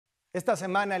Esta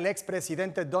semana el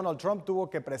expresidente Donald Trump tuvo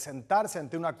que presentarse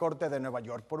ante una corte de Nueva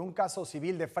York por un caso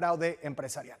civil de fraude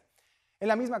empresarial. En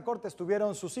la misma corte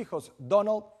estuvieron sus hijos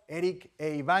Donald, Eric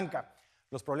e Ivanka.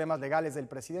 Los problemas legales del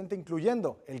presidente,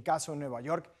 incluyendo el caso en Nueva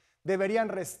York, deberían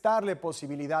restarle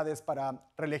posibilidades para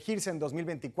reelegirse en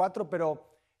 2024, pero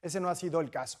ese no ha sido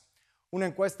el caso. Una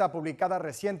encuesta publicada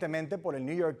recientemente por el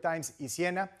New York Times y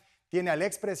Siena tiene al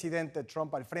expresidente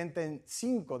Trump al frente en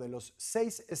 5 de los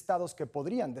 6 estados que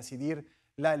podrían decidir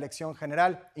la elección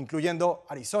general, incluyendo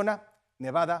Arizona,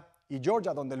 Nevada y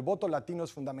Georgia, donde el voto latino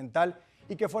es fundamental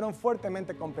y que fueron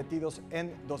fuertemente competidos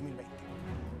en 2020.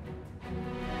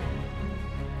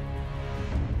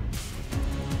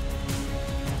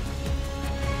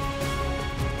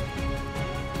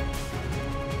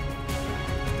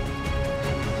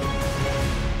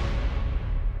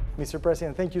 Mr.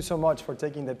 President, thank you so much for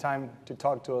taking the time to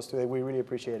talk to us today. We really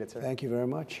appreciate it, sir. Thank you very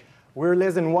much. We're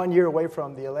less than 1 year away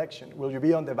from the election. Will you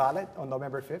be on the ballot on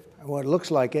November 5th? Well, it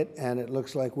looks like it, and it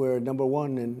looks like we're number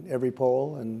one in every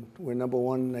poll, and we're number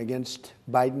one against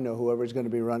Biden or whoever's going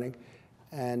to be running.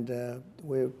 And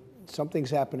something's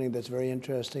happening that's very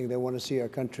interesting. They want to see our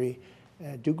country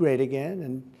do great again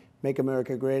and make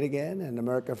America great again and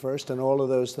America first and all of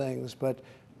those things. But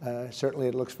certainly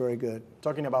it looks very good.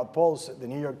 Talking about polls, the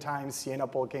New York Times Siena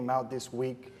poll came out this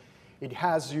week. It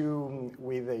has you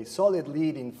with a solid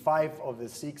lead in 5 of the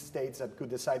 6 states that could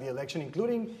decide the election,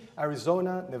 including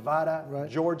Arizona, Nevada, right.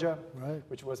 Georgia, right.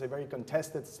 which was a very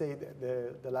contested state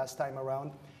the last time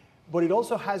around. But it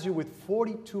also has you with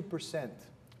 42%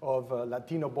 of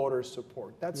Latino voters'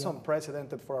 support. That's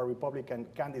unprecedented for a Republican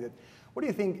candidate. What do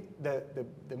you think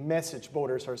the message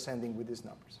voters are sending with these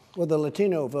numbers? Well, the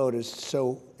Latino vote is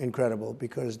so incredible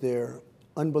because they're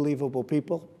unbelievable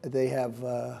people. They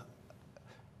have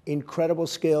incredible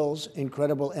skills,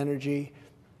 incredible energy,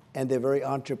 and they're very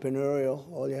entrepreneurial.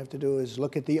 All you have to do is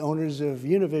look at the owners of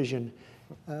Univision.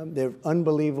 They're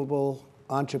unbelievable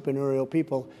entrepreneurial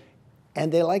people, and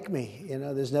they like me. You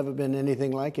know, there's never been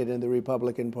anything like it in the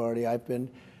Republican Party. I've been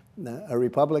a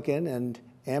Republican and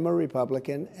am a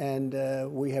Republican,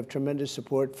 and we have tremendous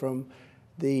support from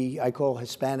I call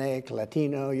Hispanic,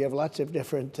 Latino. You have lots of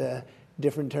different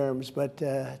terms, but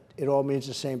it all means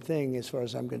the same thing as far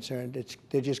as I'm concerned.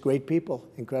 They're just great people,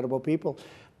 incredible people.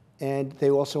 And they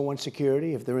also want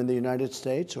security. If they're in the United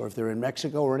States or if they're in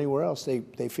Mexico or anywhere else,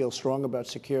 they feel strong about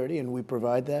security, and we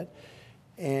provide that.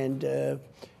 And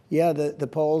the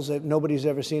polls, nobody's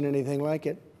ever seen anything like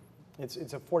it.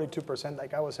 It's a 42%,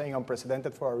 like I was saying,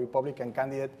 unprecedented for a Republican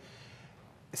candidate,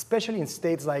 especially in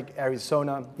states like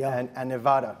Arizona and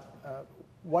Nevada.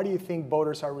 Why do you think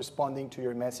voters are responding to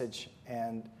your message?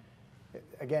 And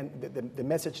again, the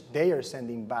message they are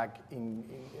sending back in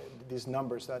these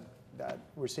numbers that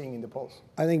we're seeing in the polls?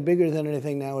 I think bigger than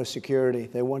anything now is security.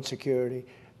 They want security.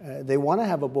 They want to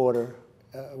have a border.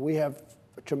 We have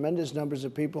tremendous numbers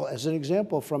of people. As an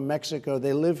example, from Mexico,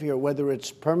 they live here, whether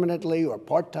it's permanently or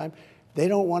part-time. They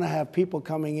don't want to have people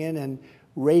coming in and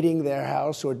raiding their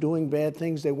house or doing bad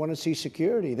things. They want to see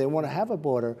security. They want to have a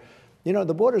border. You know,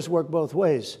 the borders work both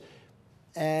ways.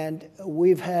 And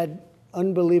we've had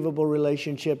unbelievable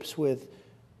relationships with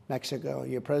Mexico.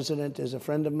 Your president is a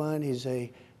friend of mine. He's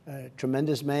a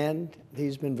tremendous man.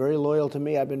 He's been very loyal to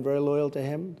me. I've been very loyal to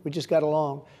him. We just got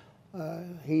along.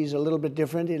 He's a little bit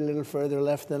different. He's a little further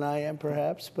left than I am,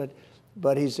 perhaps.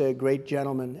 But he's a great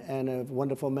gentleman and a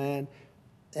wonderful man.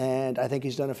 And I think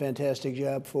he's done a fantastic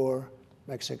job for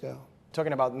Mexico.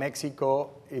 Talking about Mexico,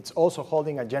 it's also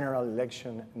holding a general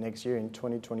election next year in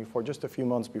 2024, just a few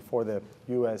months before the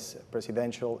U.S.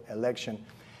 presidential election.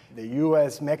 The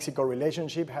U.S.-Mexico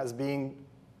relationship has been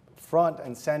front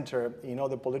and center in all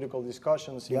the political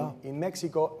discussions in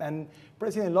Mexico. And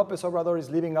President López Obrador is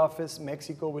leaving office.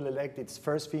 Mexico will elect its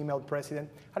first female president.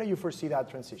 How do you foresee that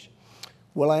transition?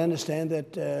 Well, I understand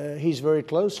that he's very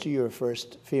close to your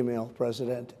first female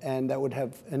president, and that would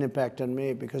have an impact on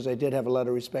me because I did have a lot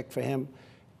of respect for him,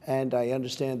 and I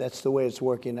understand that's the way it's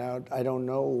working out. I don't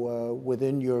know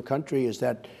within your country, is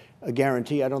that a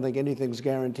guarantee? I don't think anything's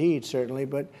guaranteed, certainly,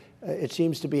 but it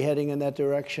seems to be heading in that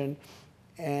direction.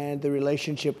 And the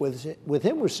relationship with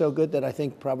him was so good that I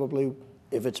think probably,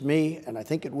 if it's me, and I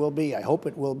think it will be, I hope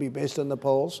it will be based on the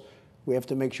polls, we have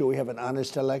to make sure we have an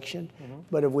honest election.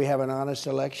 But if we have an honest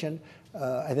election,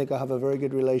 I think I'll have a very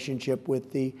good relationship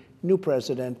with the new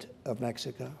president of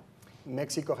Mexico.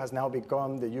 Mexico has now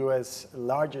become the U.S.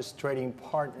 largest trading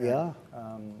partner.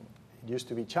 It used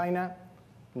to be China,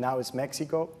 now it's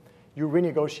Mexico. You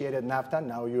renegotiated NAFTA,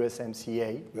 now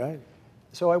USMCA. Right.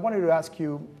 So I wanted to ask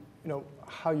you,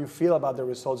 how you feel about the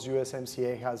results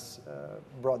USMCA has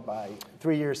brought by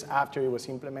 3 years after it was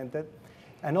implemented.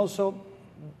 and also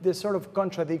this sort of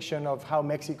contradiction of how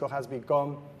Mexico has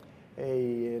become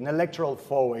an electoral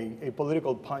foe, a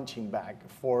political punching bag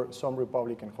for some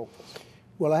Republican hopefuls?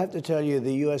 Well, I have to tell you,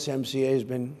 the USMCA has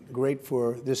been great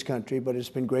for this country, but it's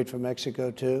been great for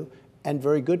Mexico too, and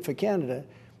very good for Canada.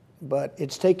 But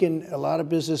it's taken a lot of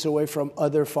business away from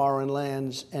other foreign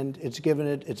lands, and it's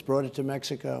brought it to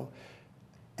Mexico.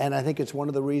 And I think it's one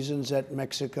of the reasons that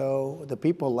Mexico, the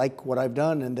people like what I've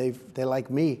done, and they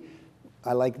like me.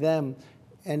 I like them.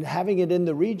 And having it in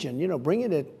the region,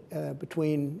 bringing it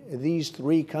between these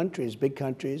three countries, big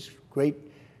countries, great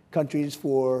countries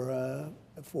for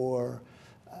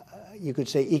you could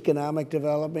say economic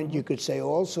development, you could say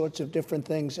all sorts of different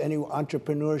things, any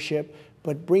entrepreneurship,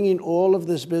 but bringing all of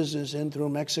this business in through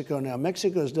Mexico now.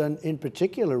 Mexico's done, in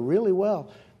particular, really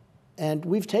well. And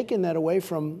we've taken that away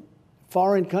from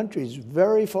foreign countries,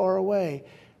 very far away.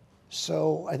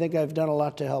 So I think I've done a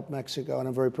lot to help Mexico, and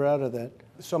I'm very proud of that.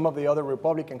 Some of the other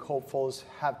Republican hopefuls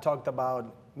have talked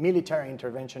about military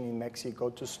intervention in Mexico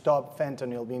to stop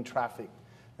fentanyl being trafficked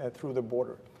through the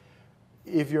border.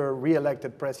 If you're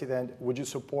re-elected president, would you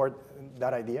support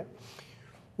that idea?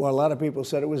 Well, a lot of people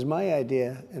said it was my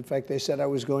idea. In fact, they said I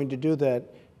was going to do that.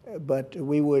 But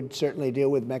we would certainly deal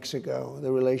with Mexico.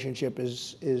 The relationship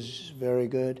is very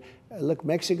good. Look,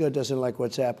 Mexico doesn't like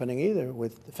what's happening either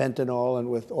with fentanyl and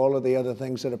with all of the other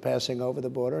things that are passing over the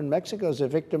border. And Mexico's a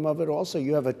victim of it also.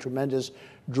 You have a tremendous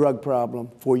drug problem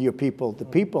for your people.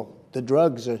 The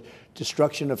drugs, the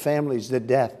destruction of families, the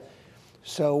death.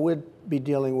 So we'd be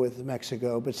dealing with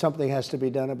Mexico, but something has to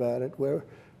be done about it.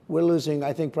 We're losing,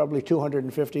 I think, probably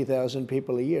 250,000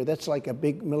 people a year. That's like a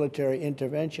big military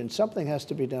intervention. Something has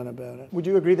to be done about it. Would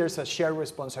you agree there's a shared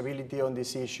responsibility on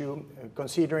this issue,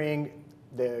 considering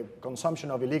the consumption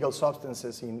of illegal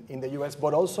substances in the U.S.,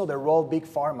 but also the role Big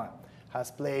Pharma has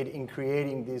played in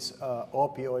creating this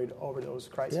opioid overdose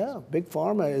crisis? Yeah, Big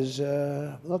Pharma is,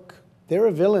 look, they're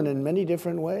a villain in many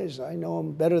different ways. I know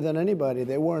them better than anybody.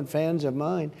 They weren't fans of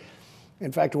mine.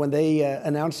 In fact, when they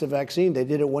announced the vaccine, they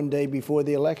did it one day before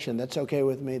the election. That's okay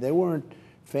with me. They weren't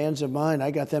fans of mine. I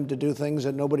got them to do things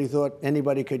that nobody thought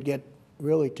anybody could get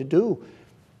really to do.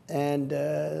 And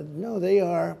no,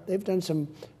 they've done some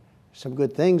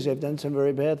good things. They've done some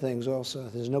very bad things also.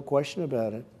 There's no question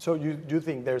about it. So you do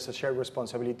think there's a shared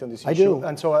responsibility on this issue? I do.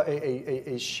 And so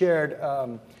a shared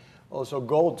also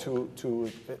goal to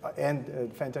end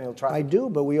fentanyl trafficking? I do,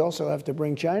 but we also have to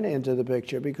bring China into the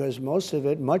picture because much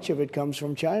of it comes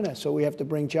from China. So we have to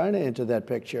bring China into that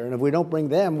picture. And if we don't bring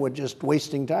them, we're just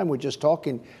wasting time. We're just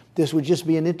talking. This would just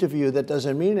be an interview that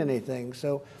doesn't mean anything.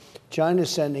 So China's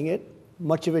sending it.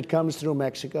 Much of it comes through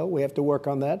Mexico. We have to work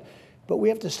on that. But we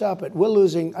have to stop it. We're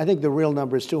losing, I think the real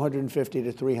number is 250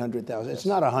 to 300,000. It's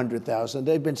not 100,000.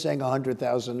 They've been saying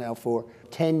 100,000 now for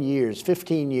 10 years,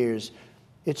 15 years.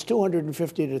 It's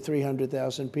 250 to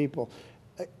 300,000 people.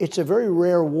 It's a very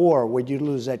rare war when you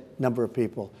lose that number of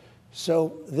people.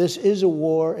 So this is a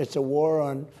war. It's a war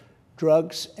on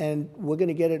drugs, and we're going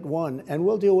to get it won. And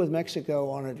we'll deal with Mexico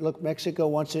on it. Look, Mexico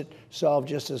wants it solved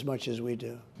just as much as we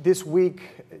do. This week,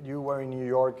 you were in New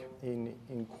York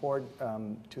in court.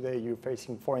 Today, you're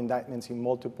facing 4 indictments in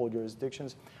multiple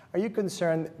jurisdictions. Are you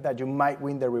concerned that you might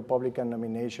win the Republican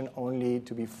nomination only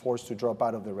to be forced to drop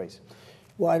out of the race?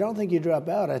 Well, I don't think you drop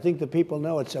out. I think the people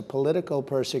know it's a political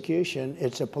persecution.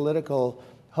 It's a political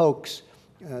hoax.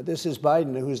 This is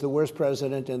Biden, who's the worst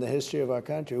president in the history of our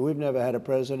country. We've never had a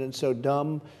president so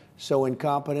dumb, so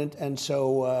incompetent, and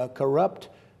so corrupt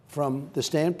from the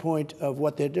standpoint of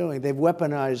what they're doing. They've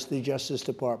weaponized the Justice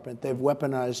Department. They've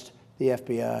weaponized the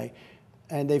FBI.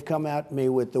 And they've come at me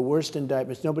with the worst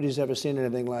indictments. Nobody's ever seen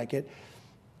anything like it.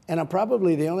 And I'm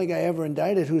probably the only guy ever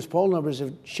indicted whose poll numbers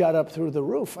have shot up through the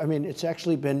roof. I mean, it's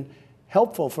actually been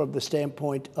helpful from the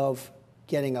standpoint of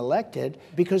getting elected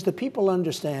because the people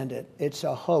understand it. It's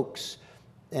a hoax.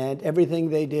 And everything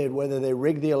they did, whether they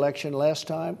rigged the election last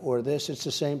time or this, it's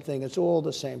the same thing. It's all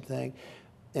the same thing.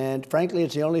 And frankly,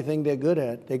 it's the only thing they're good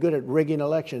at. They're good at rigging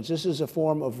elections. This is a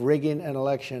form of rigging an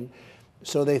election.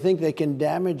 So they think they can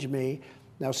damage me.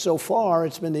 Now, so far,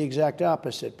 it's been the exact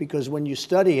opposite because when you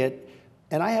study it,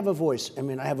 and I have a voice. I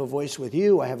mean, I have a voice with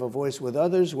you. I have a voice with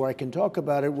others where I can talk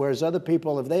about it, whereas other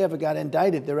people, if they ever got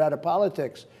indicted, they're out of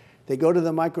politics. They go to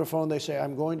the microphone. They say,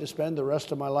 I'm going to spend the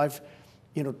rest of my life,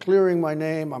 clearing my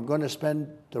name. I'm going to spend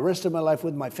the rest of my life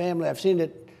with my family. I've seen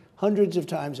it hundreds of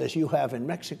times, as you have in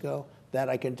Mexico, that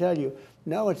I can tell you.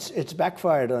 No, it's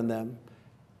backfired on them.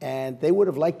 And they would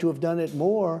have liked to have done it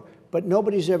more, but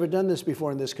nobody's ever done this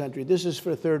before in this country. This is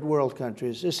for third world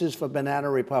countries. This is for banana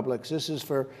republics. This is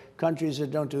for countries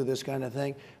that don't do this kind of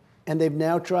thing. And they've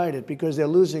now tried it because they're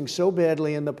losing so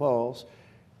badly in the polls.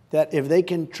 that if they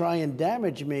can try and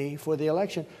damage me for the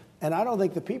election, and I don't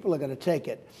think the people are going to take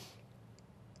it.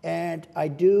 And I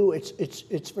do,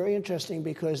 it's very interesting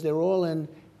because they're all in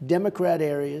Democrat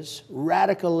areas,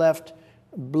 radical left,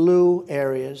 blue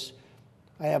areas.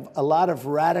 I have a lot of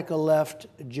radical left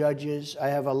judges. I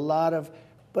have a lot of,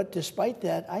 but despite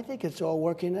that, I think it's all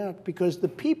working out because the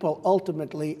people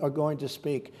ultimately are going to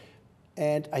speak.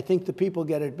 And I think the people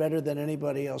get it better than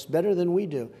anybody else, better than we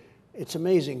do. It's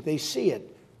amazing. They see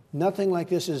it. Nothing like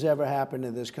this has ever happened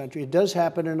in this country. It does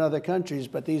happen in other countries,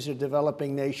 but these are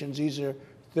developing nations. These are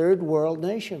third world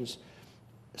nations.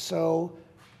 So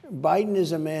Biden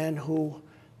is a man who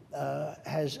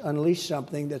has unleashed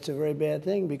something that's a very bad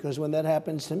thing because when that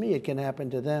happens to me, it can happen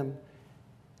to them.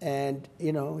 And,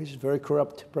 you know, he's a very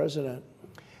corrupt president.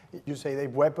 You say they've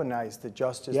weaponized the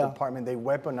Justice Department, they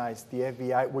weaponized the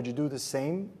FBI. Would you do the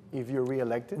same if you're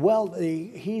reelected? Well,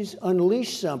 he's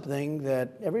unleashed something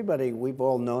that everybody, we've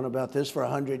all known about this for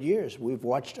 100 years. We've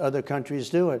watched other countries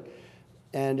do it.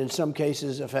 And in some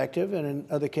cases effective, and in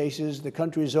other cases the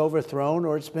country's overthrown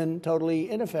or it's been totally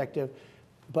ineffective.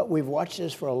 But we've watched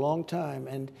this for a long time,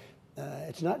 and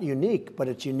it's not unique, but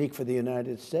it's unique for the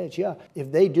United States. Yeah,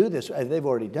 if they do this, they've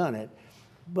already done it,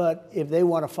 but if they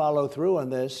want to follow through on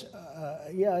this,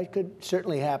 yeah, it could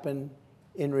certainly happen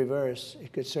in reverse.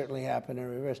 It could certainly happen in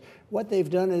reverse. What they've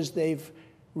done is they've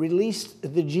released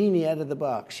the genie out of the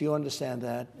box. You understand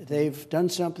that? They've done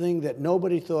something that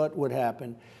nobody thought would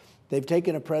happen. They've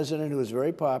taken a president who was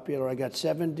very popular. I got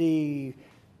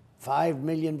 75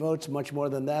 million votes, much more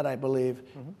than that, I believe.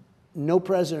 Mm-hmm. No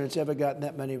president's ever gotten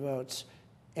that many votes.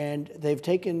 And they've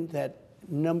taken that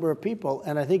number of people,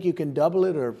 and I think you can double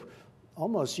it or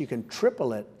almost you can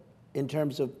triple it in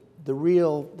terms of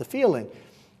the feeling.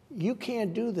 You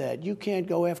can't do that. You can't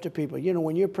go after people. You know,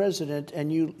 when you're president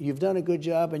and you've done a good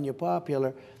job and you're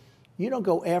popular, you don't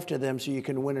go after them so you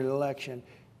can win an election.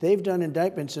 They've done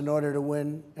indictments in order to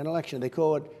win an election. They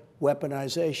call it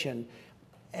weaponization.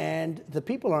 And the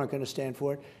people aren't going to stand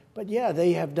for it. But yeah,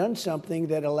 they have done something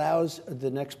that allows the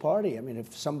next party. I mean,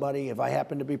 if I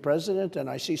happen to be president and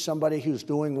I see somebody who's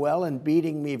doing well and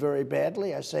beating me very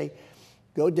badly, I say,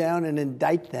 go down and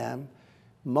indict them.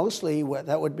 Mostly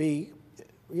that would be,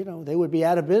 you know, they would be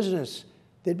out of business.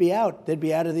 They'd be out. They'd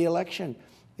be out of the election.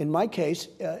 In my case,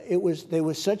 there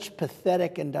was such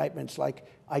pathetic indictments like,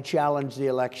 I challenged the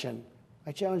election.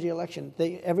 I challenge the election.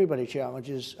 Everybody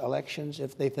challenges elections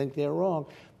if they think they're wrong.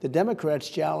 The Democrats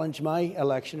challenged my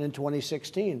election in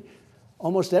 2016.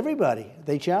 Almost everybody,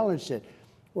 they challenged it.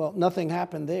 Well, nothing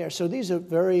happened there. So these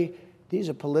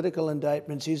are political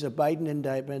indictments. These are Biden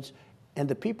indictments. And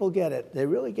the people get it. They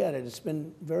really get it. It's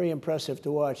been very impressive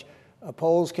to watch.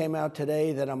 Polls came out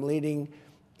today that I'm leading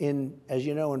as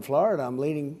you know, in Florida, I'm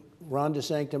leading Ron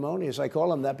DeSanctimonious. I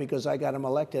call him that because I got him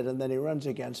elected and then he runs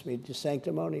against me,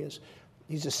 DeSanctimonious.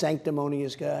 He's a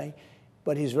sanctimonious guy,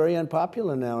 but he's very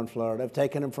unpopular now in Florida. I've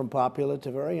taken him from popular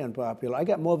to very unpopular. I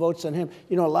got more votes than him.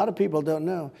 You know, a lot of people don't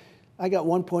know. I got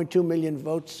 1.2 million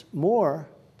votes more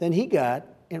than he got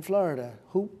in Florida.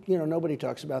 Nobody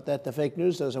talks about that. The fake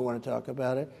news doesn't want to talk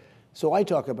about it. So I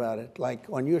talk about it, like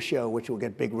on your show, which will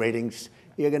get big ratings.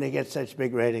 You're going to get such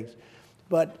big ratings.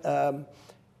 But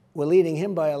we're leading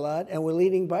him by a lot, and we're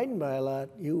leading Biden by a lot.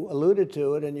 You alluded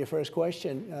to it in your first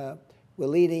question. We're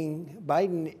leading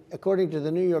Biden, according to the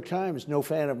New York Times, no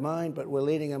fan of mine, but we're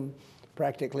leading him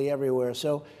practically everywhere.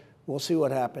 So we'll see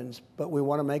what happens. But we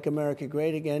want to make America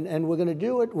great again, and we're going to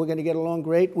do it. We're going to get along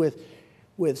great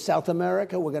with South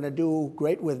America. We're going to do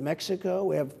great with Mexico.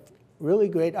 We have really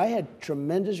great. I had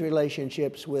tremendous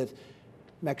relationships with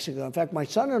Mexico. In fact, my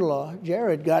son-in-law,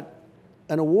 Jared, got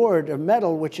an award, a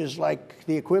medal, which is like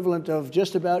the equivalent of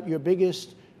just about your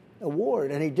biggest award.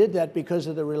 And he did that because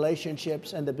of the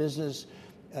relationships and the business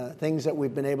things that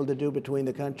we've been able to do between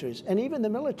the countries, and even the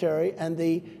military and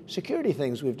the security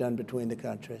things we've done between the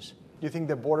countries. Do you think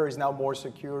the border is now more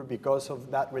secure because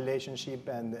of that relationship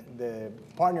and the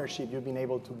partnership you've been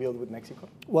able to build with Mexico?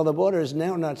 Well, the border is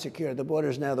now not secure. The border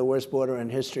is now the worst border in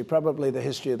history, probably the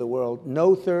history of the world.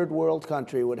 No third world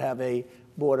country would have a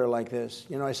border like this.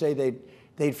 You know, I say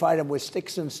they'd fight them with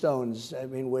sticks and stones. I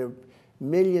mean, we're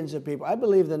millions of people. I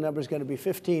believe the number is going to be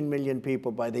 15 million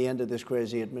people by the end of this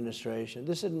crazy administration.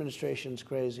 This administration's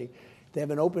crazy. They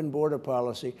have an open border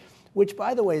policy, which,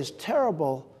 by the way, is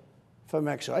terrible for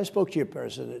Mexico. I spoke to your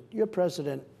president. Your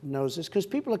president knows this because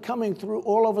people are coming through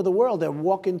all over the world. They're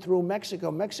walking through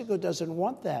Mexico. Mexico doesn't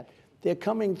want that. They're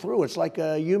coming through. It's like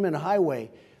a human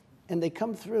highway. And they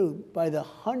come through by the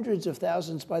hundreds of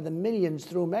thousands, by the millions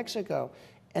through Mexico.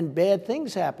 And bad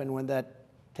things happen when that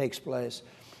takes place.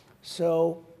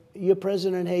 So your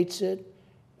president hates it.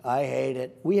 I hate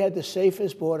it. We had the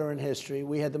safest border in history.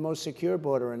 We had the most secure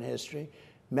border in history.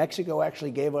 Mexico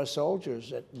actually gave us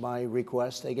soldiers at my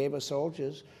request. They gave us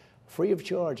soldiers free of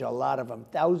charge, a lot of them,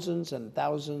 thousands and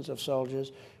thousands of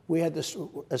soldiers. We had this,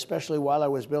 especially while I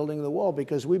was building the wall,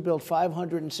 because we built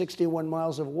 561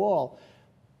 miles of wall.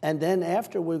 And then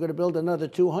after, we were going to build another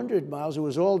 200 miles. It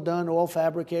was all done, all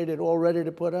fabricated, all ready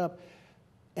to put up.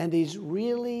 And these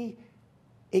really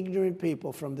ignorant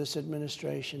people from this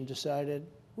administration decided,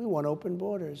 we want open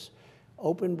borders.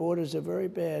 Open borders are very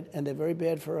bad, and they're very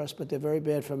bad for us, but they're very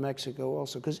bad for Mexico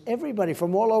also, because everybody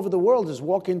from all over the world is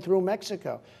walking through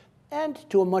Mexico, and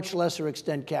to a much lesser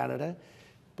extent Canada,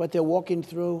 but they're walking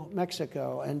through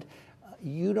Mexico. And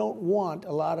you don't want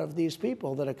a lot of these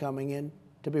people that are coming in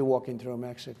to be walking through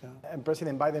Mexico. And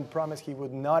President Biden promised he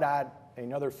would not add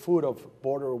another foot of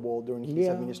border wall during his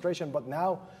administration, but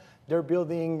now they're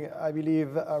building, I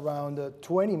believe, around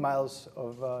 20 miles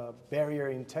of barrier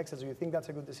in Texas. Do you think that's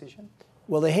a good decision?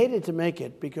 Well, they hated to make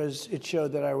it because it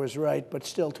showed that I was right, but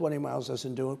still 20 miles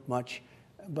doesn't do much.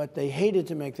 But they hated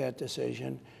to make that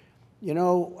decision. You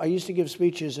know, I used to give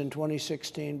speeches in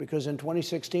 2016 because in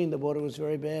 2016 the border was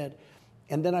very bad.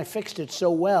 And then I fixed it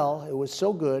so well, it was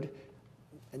so good,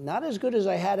 not as good as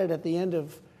I had it at the end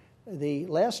of the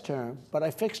last term, but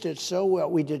I fixed it so well.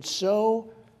 We did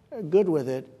so good with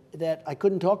it that I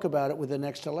couldn't talk about it with the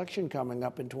next election coming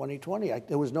up in 2020.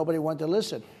 There was nobody who wanted to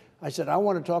listen. I said, I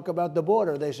want to talk about the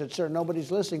border. They said, sir, nobody's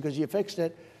listening because you fixed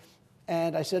it.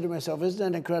 And I said to myself, isn't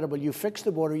that incredible? You fixed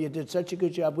the border. You did such a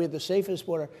good job. We had the safest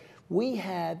border. We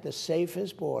had the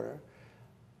safest border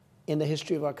in the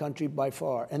history of our country by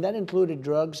far. And that included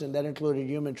drugs, and that included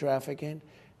human trafficking.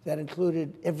 That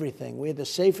included everything. We had the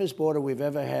safest border we've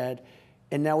ever had.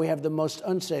 And now we have the most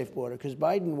unsafe border. Because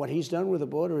Biden, what he's done with the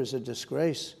border is a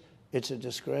disgrace. It's a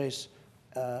disgrace.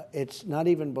 It's not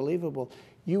even believable.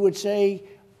 You would say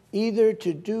either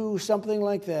to do something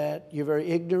like that, you're very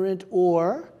ignorant,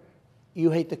 or you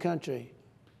hate the country.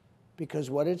 Because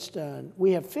what it's done,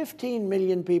 we have 15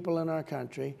 million people in our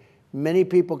country. Many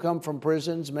people come from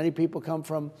prisons. Many people come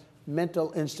from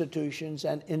mental institutions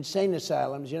and insane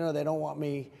asylums. You know, they don't want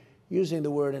me using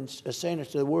the word insane,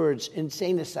 the words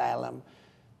insane asylum.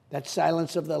 That's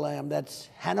Silence of the Lamb. That's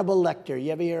Hannibal Lecter.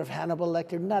 You ever hear of Hannibal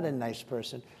Lecter? Not a nice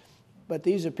person. But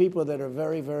these are people that are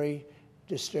very, very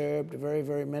disturbed, very,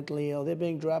 very mentally ill. They're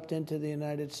being dropped into the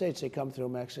United States. They come through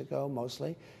Mexico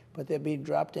mostly, but they're being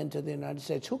dropped into the United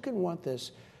States. Who can want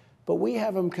this? But we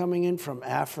have them coming in from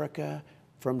Africa,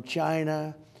 from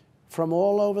China, from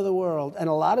all over the world. And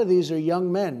a lot of these are young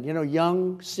men, you know,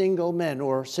 young single men,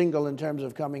 or single in terms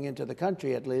of coming into the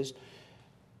country at least.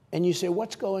 And you say,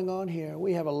 what's going on here?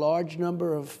 We have a large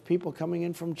number of people coming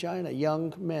in from China,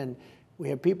 young men. We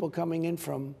have people coming in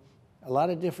from a lot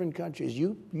of different countries.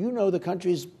 You know the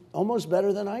countries almost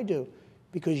better than I do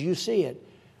because you see it.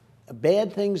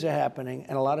 Bad things are happening,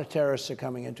 and a lot of terrorists are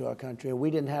coming into our country, and we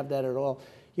didn't have that at all.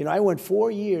 You know, I went 4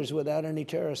 years without any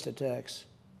terrorist attacks.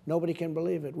 Nobody can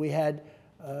believe it. We had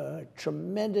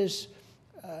tremendous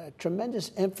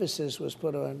emphasis was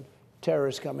put on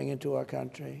terrorists coming into our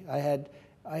country.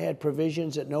 I had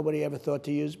provisions that nobody ever thought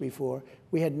to use before.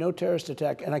 We had no terrorist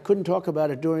attack, and I couldn't talk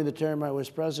about it during the term I was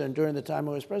president, during the time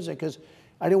I was president, because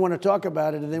I didn't want to talk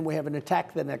about it, and then we have an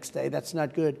attack the next day. That's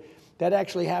not good. That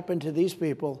actually happened to these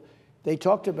people. They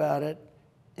talked about it,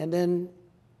 and then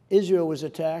Israel was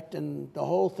attacked, and the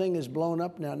whole thing is blown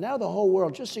up now. Now the whole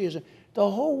world, just so you know, the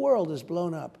whole world is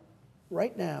blown up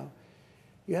right now.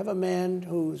 You have a man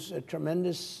who's a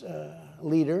tremendous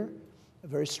leader, a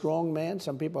very strong man.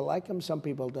 Some people like him, some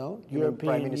people don't. European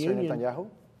Prime Minister Union, Netanyahu?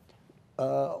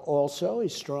 Also,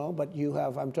 he's strong, but you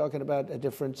have, I'm talking about a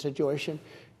different situation.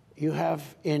 You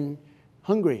have in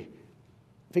Hungary,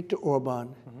 Viktor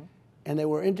Orban, and they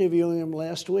were interviewing him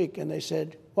last week, and they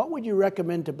said, what would you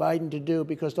recommend to Biden to do?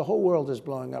 Because the whole world is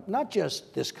blowing up, not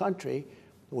just this country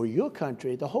or your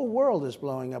country, the whole world is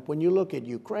blowing up. When you look at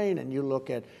Ukraine and you look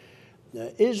at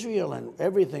Israel and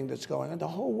everything that's going on, the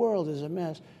whole world is a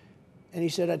mess. And he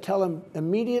said, I'd tell him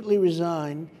immediately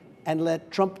resign and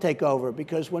let Trump take over.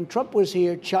 Because when Trump was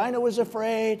here, China was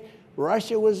afraid,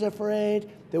 Russia was afraid.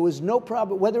 There was no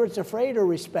problem, whether it's afraid or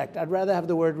respect. I'd rather have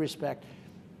the word respect.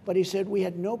 But he said, we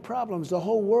had no problems. The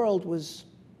whole world was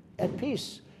at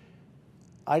peace.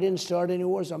 I didn't start any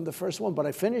wars. I'm the first one, but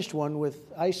I finished one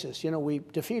with ISIS. You know, we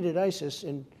defeated ISIS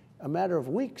in a matter of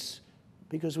weeks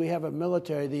because we have a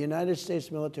military. The United States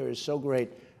military is so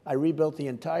great. I rebuilt the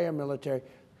entire military.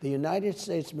 The United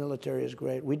States military is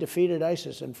great. We defeated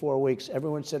ISIS in 4 weeks.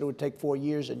 Everyone said it would take 4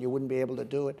 years and you wouldn't be able to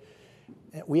do it.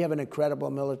 We have an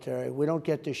incredible military. We don't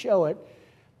get to show it,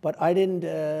 but I didn't,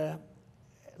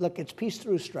 look, it's peace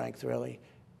through strength, really.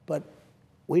 But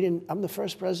we didn't. I'm the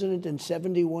first president in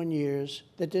 71 years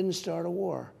that didn't start a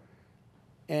war.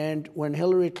 And when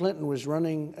Hillary Clinton was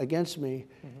running against me,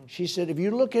 she said, if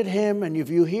you look at him and if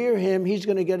you hear him, he's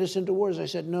going to get us into wars. I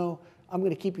said, no, I'm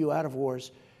going to keep you out of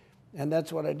wars. And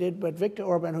that's what I did. But Viktor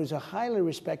Orban, who's a highly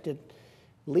respected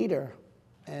leader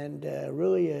and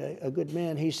really a good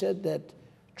man, he said that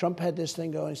Trump had this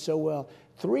thing going so well.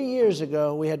 3 years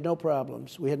ago, we had no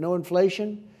problems. We had no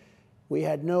inflation. We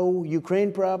had no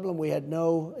Ukraine problem. We had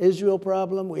no Israel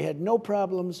problem. We had no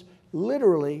problems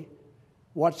literally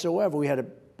whatsoever. We had a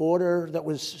border that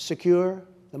was secure,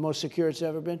 the most secure it's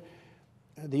ever been.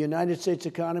 The United States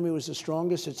economy was the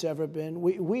strongest it's ever been.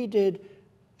 We did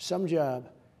some job,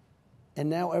 and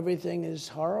now everything is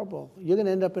horrible. You're going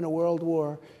to end up in a world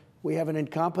war. We have an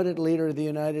incompetent leader of the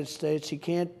United States. He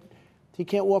can't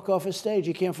walk off a stage.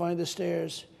 He can't find the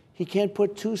stairs. He can't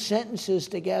put two sentences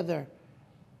together.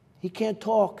 He can't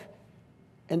talk.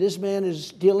 And this man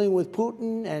is dealing with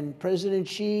Putin and President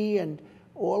Xi and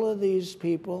all of these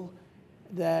people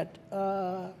that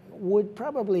would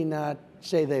probably not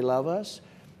say they love us,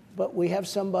 but we have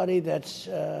somebody that's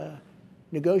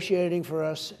negotiating for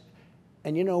us.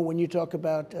 And you know, when you talk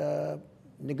about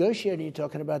negotiating, you're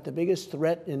talking about the biggest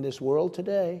threat in this world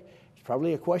today. It's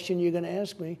probably a question you're going to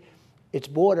ask me. It's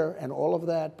border and all of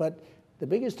that, but the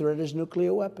biggest threat is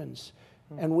nuclear weapons.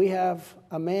 And we have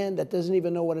a man that doesn't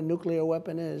even know what a nuclear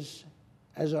weapon is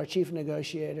as our chief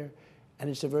negotiator, and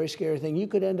it's a very scary thing. You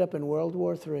could end up in World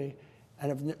War III,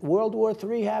 and if World War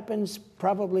III happens,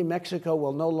 probably Mexico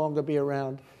will no longer be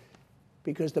around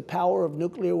because the power of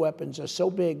nuclear weapons are so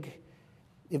big.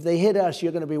 If they hit us,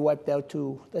 you're going to be wiped out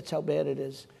too. That's how bad it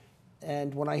is.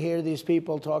 And when I hear these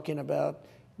people talking about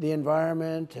the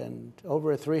environment and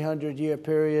over a 300-year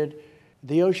period,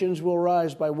 the oceans will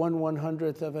rise by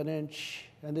 1/100th of an inch,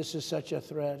 and this is such a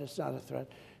threat. It's not a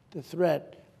threat. The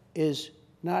threat is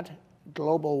not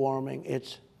global warming,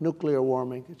 it's nuclear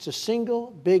warming. It's the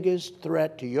single biggest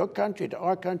threat to your country, to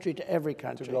our country, to every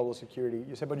country. To global security.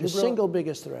 You said, but the single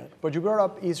biggest threat. But you brought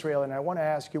up Israel, and I want to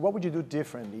ask you, what would you do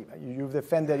differently? You've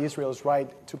defended Israel's right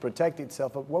to protect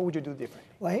itself, but what would you do differently?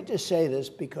 Well, I hate to say this,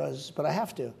 but I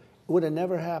have to. It would have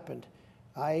never happened.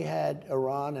 I had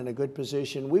Iran in a good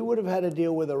position. We would have had a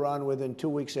deal with Iran within 2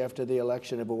 weeks after the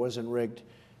election if it wasn't rigged.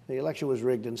 The election was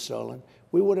rigged and stolen.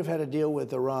 We would have had a deal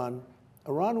with Iran.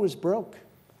 Iran was broke.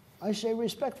 I say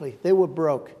respectfully, they were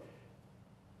broke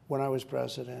when I was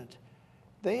president.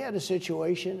 They had a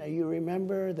situation, you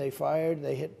remember, they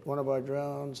hit one of our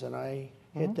drones, and I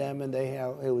hit them, and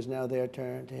it was now their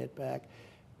turn to hit back.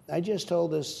 I just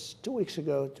told this 2 weeks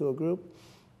ago to a group,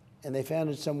 and they found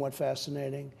it somewhat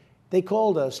fascinating. They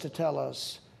called us to tell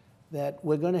us that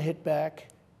we're going to hit back,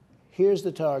 here's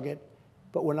the target,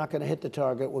 but we're not going to hit the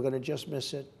target, we're going to just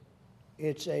miss it.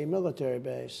 It's a military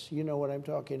base. You know what I'm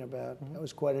talking about. That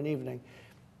was quite an evening.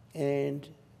 And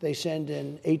they send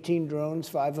in 18 drones,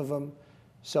 5 of them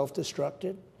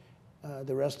self-destructed.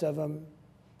 The rest of them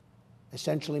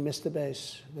essentially missed the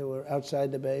base. They were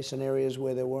outside the base in areas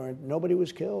where there weren't. Nobody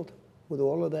was killed with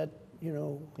all of that,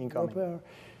 power.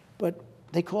 But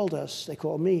they called us, they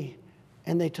called me,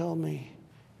 and they told me,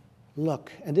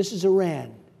 look, and this is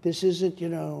Iran. This isn't,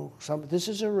 this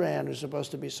is Iran who's supposed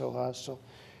to be so hostile.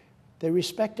 They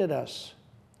respected us,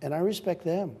 and I respect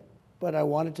them. But I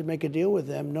wanted to make a deal with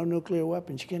them. No nuclear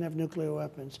weapons. You can't have nuclear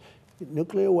weapons.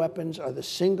 Nuclear weapons are the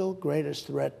single greatest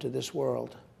threat to this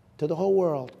world, to the whole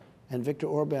world. And Viktor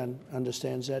Orban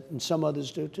understands that, and some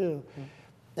others do too.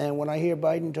 And when I hear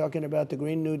Biden talking about the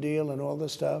Green New Deal and all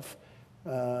this stuff,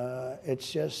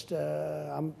 it's just,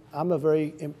 I'm a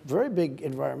very, very big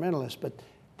environmentalist, but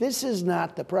this is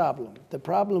not the problem. The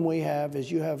problem we have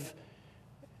is you have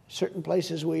certain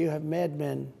places where you have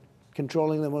madmen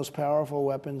controlling the most powerful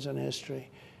weapons in history.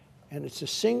 And it's the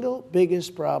single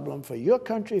biggest problem for your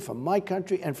country, for my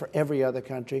country, and for every other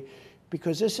country,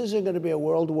 because this isn't going to be a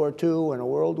World War II and a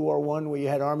World War I where you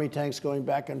had army tanks going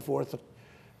back and forth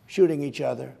shooting each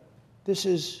other. This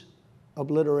is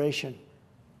obliteration,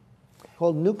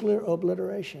 called nuclear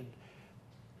obliteration.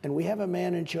 And we have a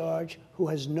man in charge who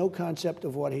has no concept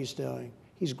of what he's doing.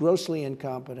 He's grossly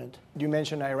incompetent. You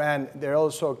mentioned Iran. They're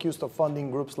also accused of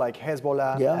funding groups like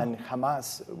Hezbollah and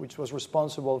Hamas, which was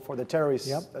responsible for the terrorist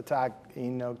attack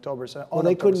in October 7th. Well,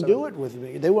 they couldn't do it with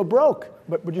me. They were broke.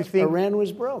 But you think Iran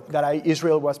was broke? That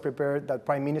Israel was prepared, that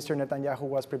Prime Minister Netanyahu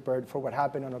was prepared for what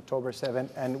happened on October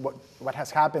 7th and what has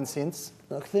happened since?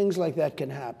 Look, things like that can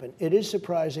happen. It is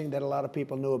surprising that a lot of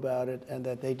people knew about it and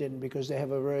that they didn't, because they have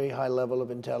a very high level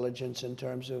of intelligence in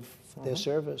terms of their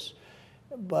service.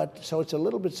 But so it's a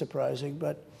little bit surprising,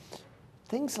 but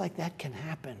things like that can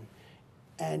happen.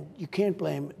 And you can't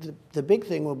blame, the big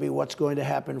thing will be what's going to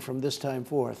happen from this time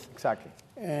forth. Exactly.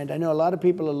 And I know a lot of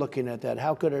people are looking at that.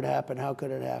 How could it happen? How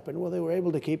could it happen? Well, they were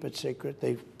able to keep it secret.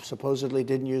 They supposedly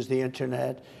didn't use the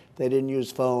internet. They didn't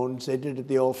use phones. They did it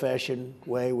the old-fashioned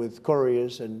way with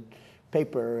couriers and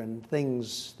paper and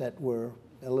things that were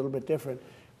a little bit different.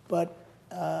 But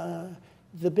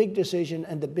the big decision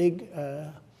and the big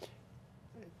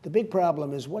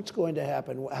problem is what's going to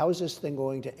happen? How is this thing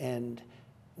going to end?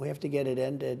 We have to get it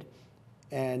ended.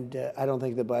 And I don't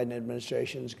think the Biden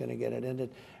administration is going to get it ended.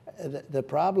 The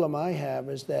problem I have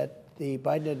is that the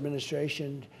Biden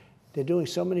administration, they're doing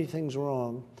so many things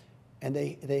wrong, and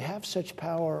they have such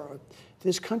power.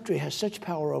 This country has such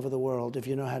power over the world if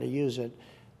you know how to use it.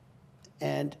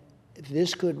 And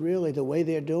this could really, the way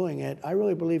they're doing it, I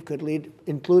really believe could lead,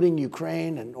 including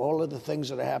Ukraine and all of the things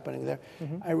that are happening there,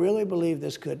 I really believe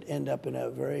this could end up in a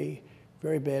very,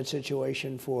 very bad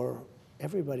situation for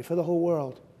everybody, for the whole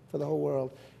world. For the whole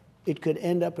world. It could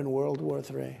end up in World War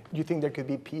III. Do you think there could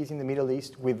be peace in the Middle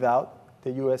East without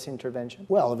the U.S. intervention?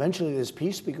 Well, eventually there's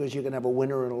peace because you're going to have a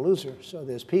winner and a loser. So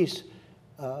there's peace.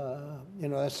 You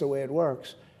know, that's the way it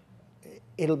works.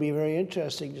 It'll be very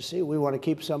interesting to see. We want to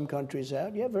keep some countries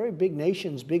out. Yeah, very big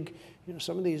nations, big, you know,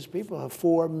 some of these people have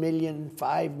 4 million,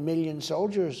 5 million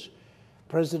soldiers.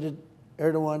 President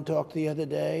Erdogan talked the other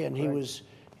day, and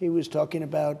he was talking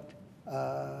about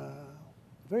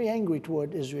very angry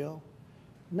toward Israel.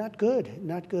 Not good,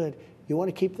 not good. You want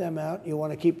to keep them out. You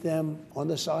want to keep them on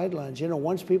the sidelines. You know,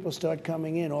 once people start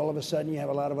coming in, all of a sudden you have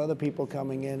a lot of other people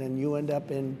coming in, and you end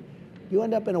up in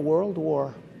a world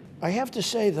war. I have to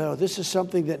say, though, this is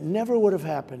something that never would have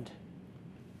happened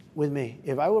with me.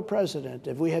 If I were president,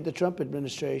 if we had the Trump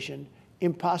administration,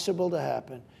 impossible to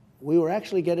happen. We were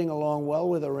actually getting along well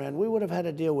with Iran. We would have had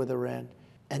a deal with Iran.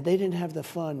 And they didn't have the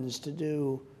funds to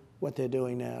do what they're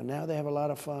doing now. Now they have a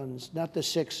lot of funds, not the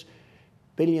 $6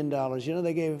 billion. You know,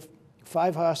 they gave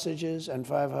 5 hostages and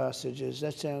 5 hostages.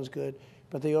 That sounds good.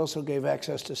 But they also gave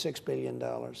access to $6 billion.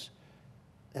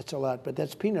 That's a lot, but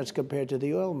that's peanuts compared to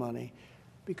the oil money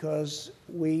because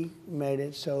we made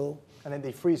it so. And then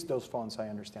they freeze those funds, I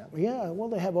understand. Yeah, well,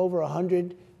 they have over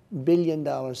 $100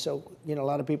 billion. So, you know, a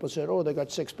lot of people said, oh, they got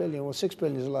 $6 billion. Well, $6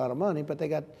 billion is a lot of money, but they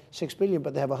got $6 billion,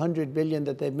 but they have $100 billion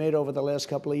that they've made over the last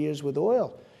couple of years with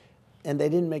oil. And they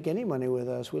didn't make any money with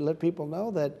us. We let people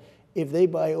know that if they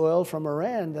buy oil from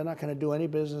Iran, they're not going to do any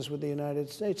business with the United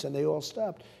States, and they all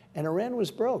stopped. And Iran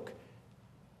was broke.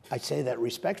 I say that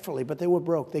respectfully, but they were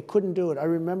broke. They couldn't do it. I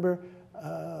remember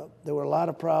there were a lot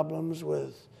of problems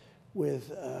with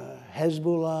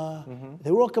Hezbollah.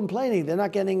 They were all complaining. They're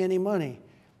not getting any money.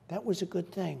 That was a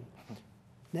good thing.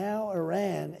 Now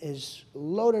Iran is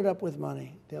loaded up with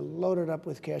money. They're loaded up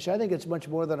with cash. I think it's much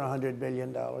more than $100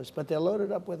 billion, but they're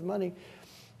loaded up with money.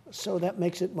 So that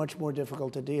makes it much more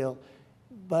difficult to deal.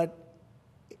 But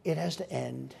it has to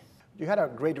end. You had a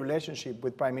great relationship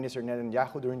with Prime Minister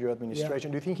Netanyahu during your administration.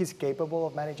 Yeah. Do you think he's capable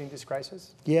of managing this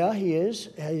crisis? Yeah, he is.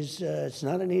 It's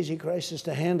not an easy crisis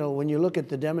to handle. When you look at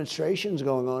the demonstrations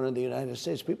going on in the United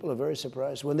States, people are very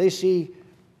surprised. When they see,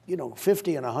 you know,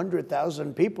 50 and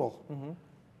 100,000 people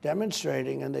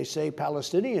demonstrating, and they say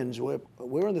Palestinians,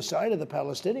 we're on the side of the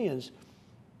Palestinians,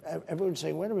 everyone's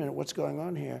saying, wait a minute, what's going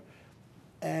on here?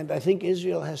 And I think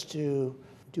Israel has to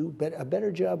do a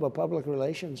better job of public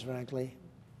relations, frankly,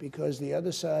 because the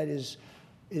other side is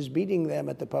beating them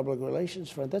at the public relations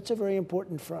front. That's a very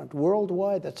important front.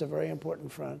 Worldwide, that's a very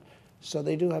important front. So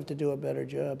they do have to do a better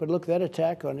job. But look, that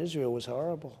attack on Israel was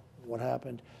horrible, what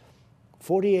happened.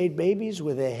 48 babies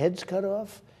with their heads cut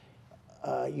off.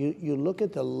 You look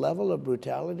at the level of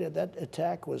brutality, that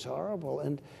attack was horrible.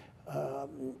 And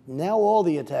now all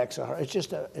the attacks are, it's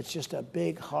just a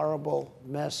big, horrible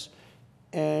mess.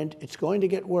 And it's going to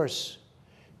get worse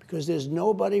because there's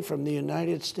nobody from the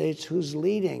United States who's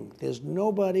leading. There's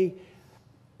nobody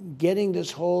getting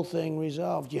this whole thing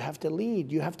resolved. You have to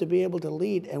lead. You have to be able to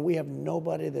lead, and we have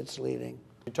nobody that's leading.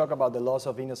 You talk about the loss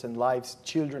of innocent lives,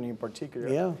 children in particular.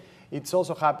 Yeah. It's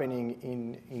also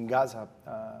happening in Gaza.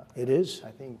 It is.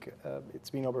 I think it's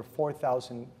been over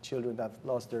 4,000 children that have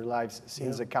lost their lives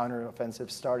since the counteroffensive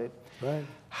started. Right.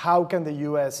 How can the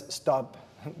U.S. stop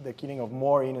the killing of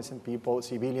more innocent people,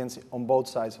 civilians, on both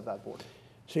sides of that border?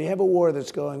 So you have a war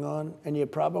that's going on, and you're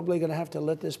probably going to have to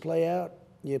let this play out.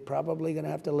 You're probably going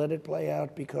to have to let it play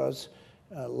out because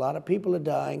a lot of people are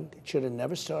dying. It should have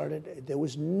never started. There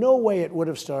was no way it would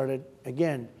have started.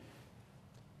 Again,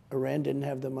 Iran didn't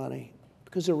have the money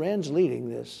because Iran's leading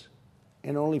this,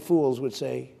 and only fools would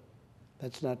say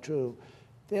that's not true.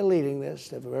 They're leading this.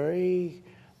 They're very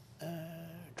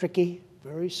tricky,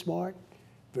 very smart,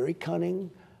 very cunning.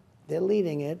 They're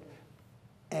leading it.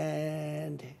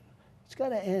 and it's got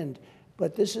to end.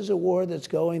 But this is a war that's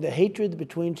going, the hatred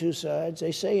between two sides.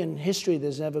 They say in history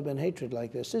there's never been hatred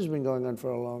like this. This has been going on for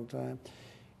a long time.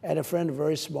 I had a friend, a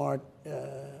very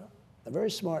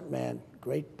smart man,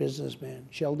 great businessman,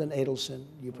 Sheldon Adelson.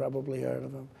 You probably heard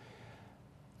of him.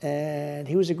 And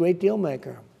he was a great deal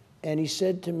maker. And he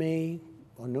said to me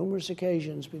on numerous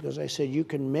occasions, because I said, you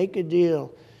can make a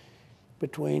deal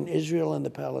between Israel and the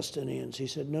Palestinians. He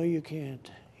said, no, you can't.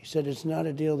 He said, it's not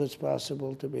a deal that's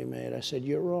possible to be made. I said,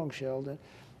 you're wrong, Sheldon.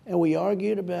 And we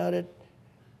argued about it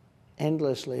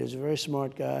endlessly. He was a very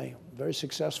smart guy, very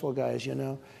successful guy, as you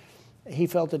know. He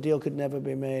felt the deal could never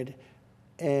be made.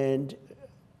 And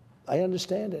I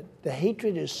understand it. The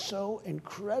hatred is so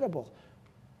incredible.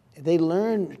 They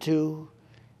learn to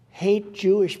hate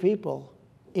Jewish people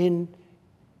in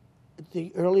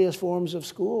the earliest forms of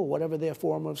school, whatever their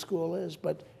form of school is.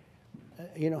 But,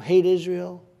 hate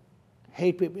Israel,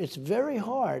 hate people. It's very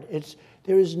hard.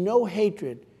 There is no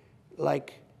hatred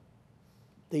like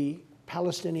the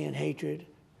Palestinian hatred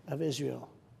of Israel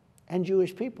and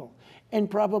Jewish people, and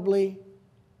probably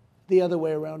the other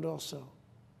way around also.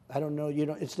 I don't know,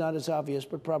 it's not as obvious,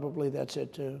 but probably that's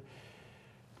it too.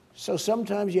 So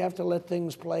sometimes you have to let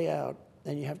things play out,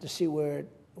 and you have to see where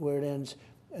it ends.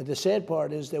 The sad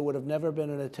part is there would have never been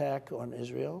an attack on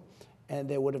Israel, and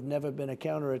there would have never been a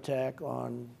counterattack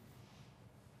on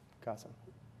Gaza.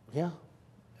 Yeah.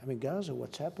 I mean, Gaza,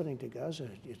 what's happening to Gaza,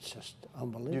 it's just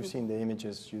unbelievable. You've seen the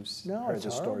images, heard the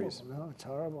stories. No, it's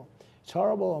horrible. It's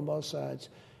horrible on both sides.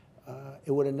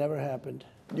 It would have never happened.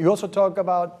 You also talk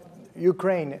about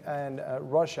Ukraine and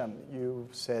Russia. You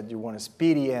said you want a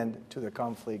speedy end to the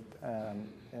conflict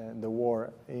and the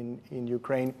war in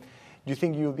Ukraine. Do you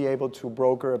think you'll be able to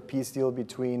broker a peace deal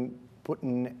between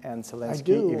Putin and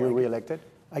Zelensky if you're reelected?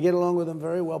 I get along with them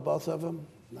very well, both of them.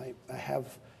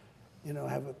 I've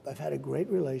had a great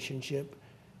relationship.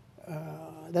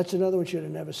 That's another one should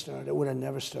have never started. It would have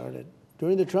never started.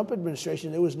 During the Trump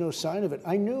administration, there was no sign of it.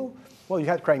 I knew. Well, you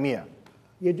had Crimea.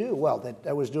 You do. Well,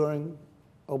 that was during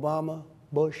Obama,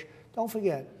 Bush. Don't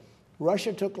forget,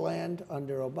 Russia took land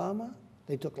under Obama.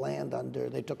 They took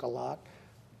a lot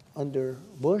under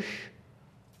Bush.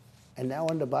 And now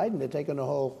under Biden, they're taking the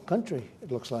whole country,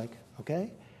 it looks like,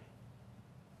 okay?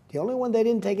 The only one they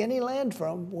didn't take any land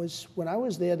from was when I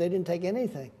was there, they didn't take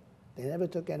anything. They never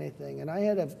took anything. And I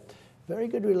had a very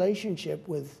good relationship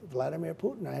with Vladimir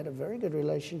Putin. I had a very good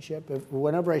relationship.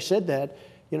 Whenever I said that,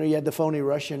 you had the phony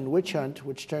Russian witch hunt,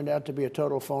 which turned out to be a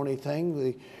total phony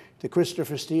thing. The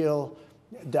Christopher Steele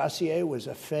dossier was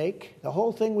a fake. The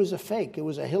whole thing was a fake. It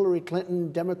was a Hillary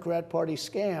Clinton Democrat Party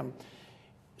scam.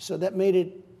 So that made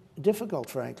it difficult,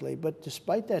 frankly. But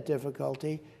despite that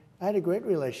difficulty, I had a great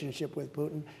relationship with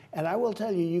Putin. And I will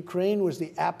tell you, Ukraine was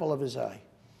the apple of his eye.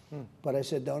 But I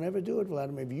said, don't ever do it,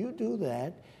 Vladimir. If you do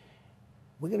that,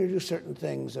 we're going to do certain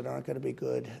things that aren't going to be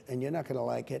good, and you're not going to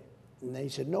like it. And they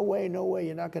said, no way,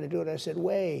 you're not going to do it. I said,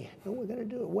 way. No, we're going to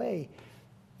do it, way.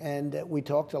 And we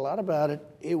talked a lot about it.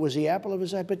 It was the apple of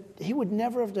his eye, but he would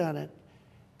never have done it.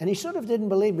 And he sort of didn't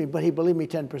believe me, but he believed me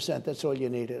 10%. That's all you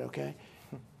needed, okay?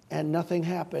 And nothing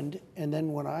happened. And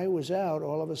then when I was out,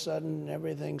 all of a sudden,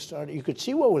 everything started. You could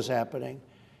see what was happening.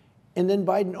 And then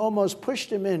Biden almost pushed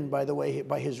him in, by the way,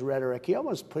 by his rhetoric. He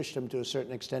almost pushed him to a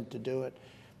certain extent to do it.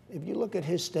 If you look at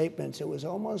his statements, it was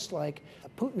almost like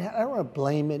Putin, I don't want to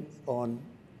blame it on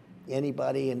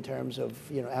anybody in terms of,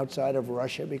 outside of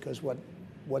Russia, because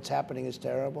what's happening is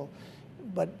terrible.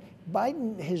 But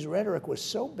Biden, his rhetoric was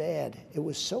so bad. It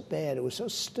was so bad. It was so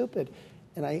stupid.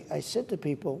 And I said to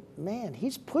people, man,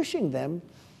 he's pushing them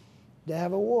to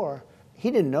have a war.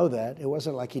 He didn't know that. It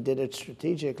wasn't like he did it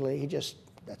strategically.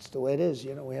 That's the way it is.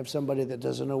 We have somebody that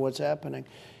doesn't know what's happening.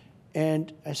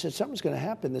 And I said, something's going to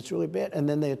happen that's really bad. And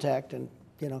then they attacked, and,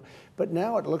 But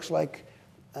now it looks like,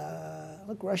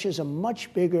 Russia's a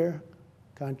much bigger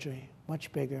country,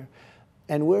 much bigger.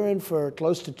 And we're in for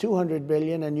close to 200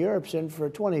 billion, and Europe's in for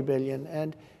 20 billion.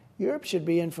 And Europe should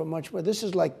be in for much more. This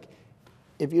is like,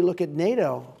 if you look at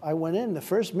NATO, I went in, the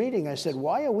first meeting, I said,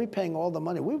 why are we paying all the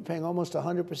money? We were paying almost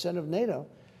 100% of NATO.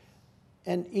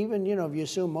 And even, if you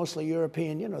assume mostly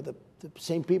European, the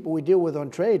same people we deal with on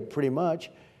trade, pretty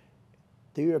much,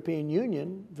 the European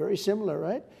Union, very similar,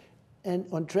 right? And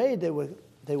on trade, they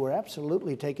were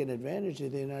absolutely taking advantage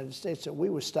of the United States. So we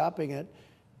were stopping it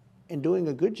and doing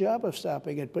a good job of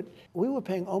stopping it. But we were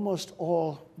paying almost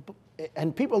all,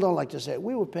 and people don't like to say it,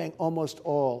 we were paying almost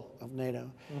all of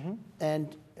NATO. Mm-hmm.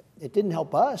 And it didn't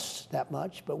help us that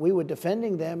much, but we were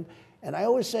defending them. And I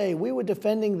always say, we were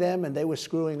defending them and they were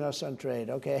screwing us on trade.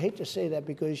 Okay, I hate to say that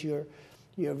because your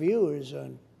viewers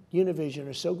on Univision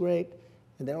are so great,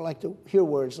 and they don't like to hear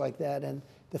words like that. And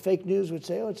The fake news would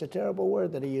say, oh, it's a terrible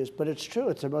word that he used. But it's true.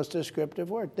 It's the most descriptive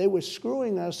word. They were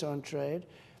screwing us on trade,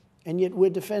 and yet we're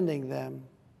defending them.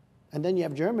 And then you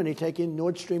have Germany taking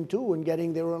Nord Stream 2 and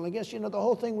getting their oil and gas. You know, the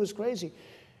whole thing was crazy.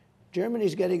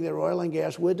 Germany's getting their oil and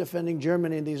gas. We're defending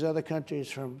Germany and these other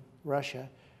countries from Russia.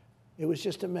 It was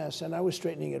just a mess, and I was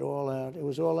straightening it all out. It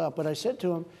was all out. But I said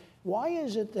to him, why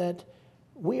is it that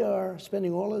we are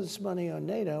spending all of this money on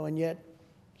NATO, and yet,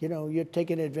 you know, you're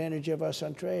taking advantage of us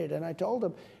on trade? And I told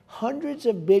him, hundreds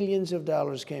of billions of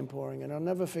dollars came pouring, and I'll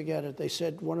never forget it. They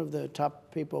said, one of the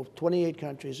top people, 28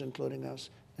 countries, including us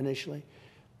initially,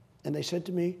 and they said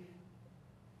to me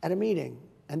at a meeting,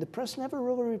 and the press never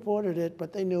really reported it,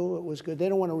 but they knew it was good. They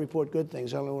don't want to report good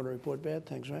things. They only want to report bad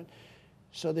things, right?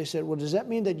 So they said, well, does that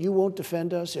mean that you won't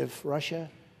defend us if Russia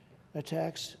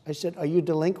attacks? I said, are you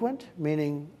delinquent?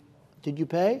 Meaning, did you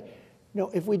pay? No,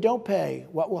 if we don't pay,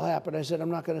 what will happen? I said, I'm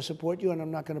not going to support you and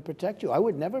I'm not going to protect you. I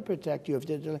would never protect you if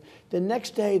the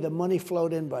next day the money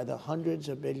flowed in by the hundreds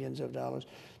of billions of dollars.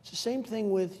 It's the same thing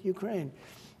with Ukraine.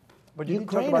 But you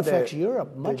Ukraine affects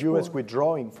Europe much the U.S. more.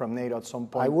 withdrawing from NATO at some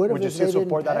point. I would have. Would you still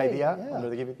support that idea Yeah. under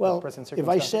the well, present if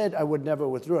I circumstances? said I would never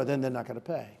withdraw, then they're not going to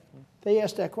pay. They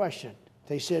asked that question.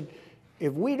 They said,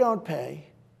 if we don't pay,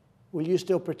 will you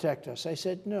still protect us? I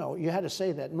said, no. You had to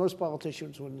say that. Most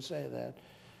politicians wouldn't say that.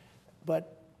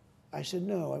 But I said,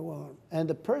 no, I won't. And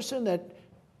the person that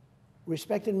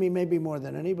respected me maybe more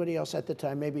than anybody else at the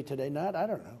time, maybe today not, I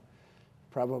don't know.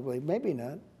 Probably, maybe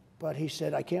not. But he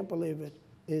said, I can't believe it,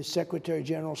 is Secretary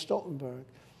General Stoltenberg,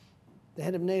 the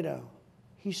head of NATO.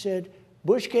 He said,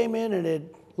 Bush came in and he'd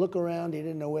look around, he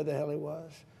didn't know where the hell he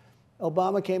was.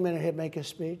 Obama came in and he'd make a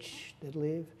speech, they'd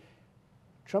leave.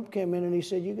 Trump came in and he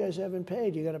said, you guys haven't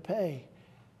paid, you got to pay.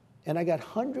 And I got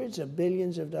hundreds of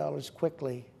billions of dollars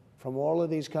quickly from all of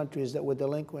these countries that were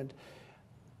delinquent.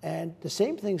 And the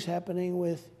same thing's happening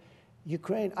with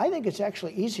Ukraine. I think it's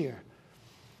actually easier.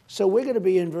 So we're going to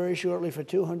be in very shortly for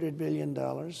 $200 billion,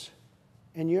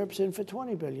 and Europe's in for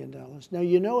 $20 billion. Now,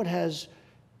 you know it has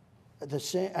the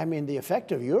same, I mean, the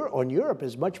effect of on Europe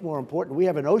is much more important. We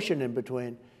have an ocean in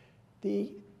between.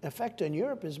 The effect on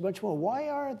Europe is much more. Why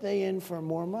aren't they in for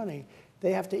more money?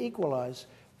 They have to equalize.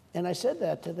 And I said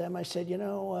that to them. I said, you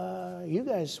know, you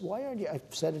guys, why aren't you? I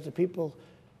said it to people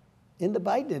in the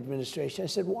Biden administration. I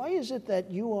said, why is it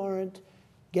that you aren't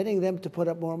getting them to put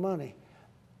up more money?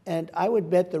 And I would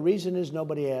bet the reason is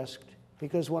nobody asked.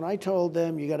 Because when I told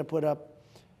them you got to put up,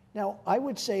 now I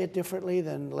would say it differently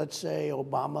than, let's say,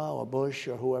 Obama or Bush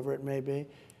or whoever it may be.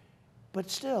 But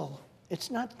still,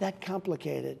 it's not that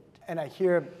complicated. And I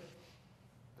hear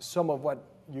some of what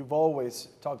you've always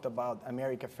talked about,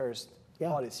 America First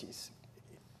policies.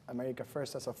 America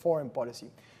First as a foreign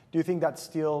policy. Do you think that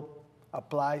still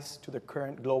applies to the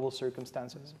current global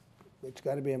circumstances? It's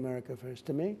got to be America First.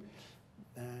 To me,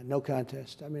 no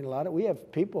contest. I mean, we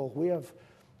have people, we have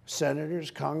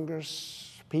senators,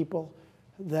 Congress people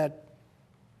that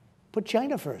put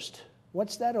China first.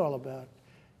 What's that all about?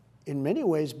 In many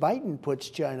ways, Biden puts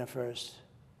China first.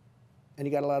 And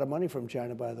he got a lot of money from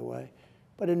China, by the way.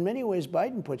 But in many ways,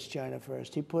 Biden puts China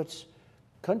first. He puts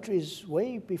countries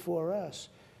way before us.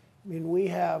 I mean, we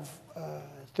have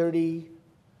 $34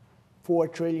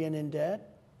 trillion in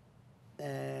debt.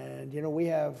 And, you know, we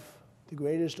have the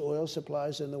greatest oil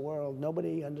supplies in the world.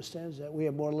 Nobody understands that. We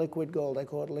have more liquid gold. I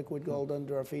call it liquid gold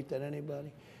under our feet than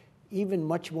anybody. Even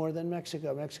much more than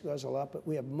Mexico. Mexico has a lot, but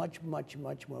we have much, much,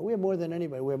 much more. We have more than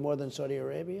anybody. We have more than Saudi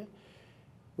Arabia.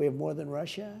 We have more than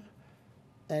Russia.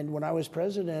 And when I was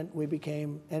president, we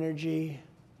became we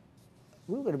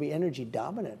were going to be energy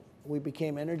dominant. We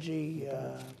became energy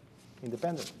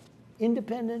independent.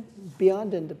 Independent,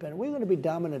 beyond independent. We were going to be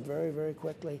dominant very, very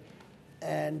quickly.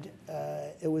 And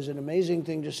it was an amazing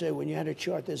thing to say when you had a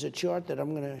chart. There's a chart that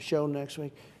I'm going to show next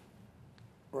week.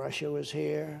 Russia was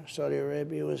here, Saudi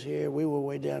Arabia was here, we were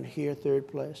way down here, third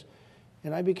place.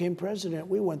 And I became president,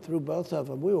 we went through both of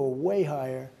them. We were way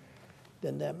higher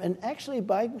than them. And actually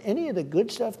Biden, any of the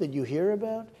good stuff that you hear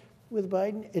about with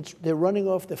Biden, they're running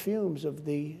off the fumes of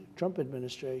the Trump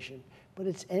administration. But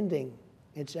it's ending,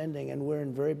 and we're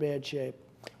in very bad shape.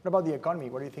 What about the economy?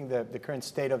 What do you think the current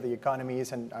state of the economy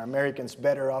is, and are Americans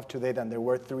better off today than they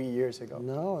were 3 years ago?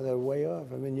 No, they're way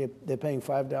off. I mean, they're paying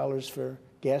 $5 for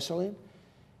gasoline.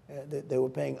 They were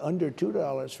paying under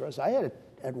 $2 for us. I had it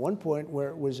at one point where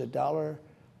it was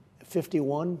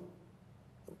 $1.51,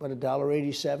 but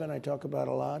 $1.87 I talk about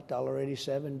a lot,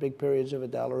 $1.87, big periods of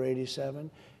 $1.87.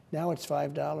 Now it's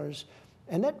 $5.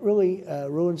 And that really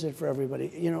ruins it for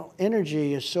everybody. You know,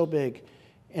 energy is so big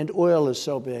and oil is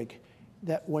so big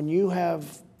that when you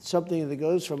have something that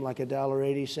goes from like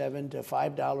 $1.87 to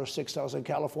 $5, $6 in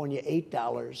California,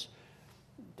 $8,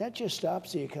 that just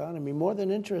stops the economy more than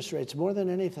interest rates, more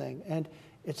than anything. And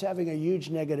it's having a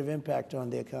huge negative impact on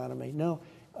the economy. No,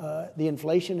 the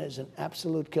inflation is an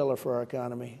absolute killer for our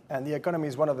economy. And the economy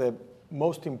is one of the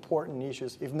most important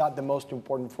issues, if not the most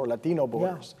important, for Latino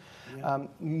voters. Yeah.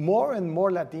 More and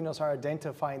more Latinos are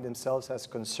identifying themselves as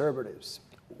conservatives.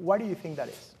 Why do you think that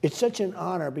is? It's such an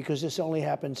honor because this only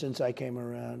happened since I came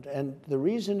around. And the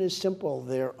reason is simple.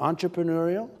 They're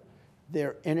entrepreneurial.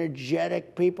 They're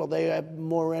energetic people. They have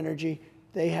more energy.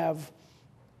 They're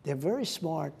very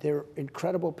smart. They're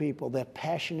incredible people. They're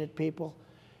passionate people.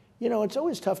 You know, it's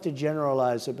always tough to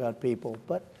generalize about people,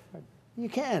 but you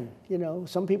can. You know,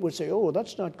 some people would say, oh,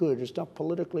 that's not good. It's not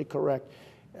politically correct.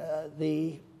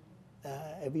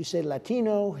 If you say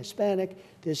Latino, Hispanic,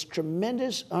 there's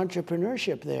tremendous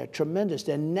entrepreneurship there, tremendous.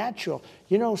 They're natural.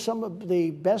 You know, some of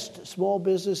the best small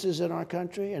businesses in our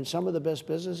country and some of the best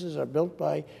businesses are built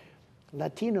by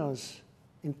Latinos,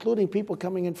 including people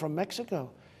coming in from Mexico.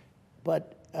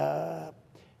 But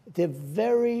they're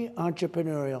very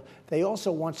entrepreneurial. They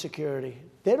also want security.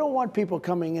 They don't want people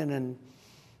coming in and,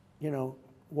 you know,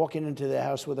 walking into their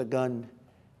house with a gun.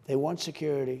 They want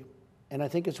security. And I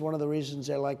think it's one of the reasons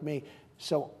they like me.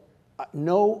 So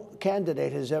no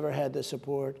candidate has ever had the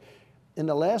support. In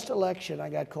the last election, I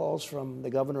got calls from the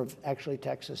governor of actually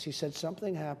Texas. He said,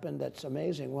 something happened that's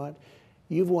amazing. What?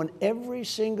 You've won every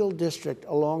single district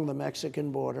along the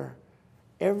Mexican border.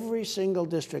 Every single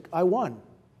district. I won.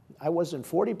 I wasn't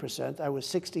 40%. I was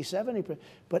 60, 70%.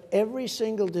 But every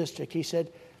single district, he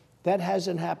said, that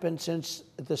hasn't happened since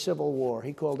the Civil War.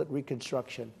 He called it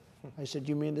Reconstruction. I said,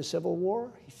 you mean the Civil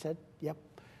War? He said, yep.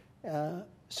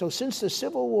 So since the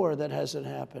Civil War, that hasn't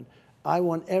happened. I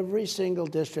won every single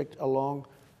district along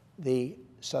the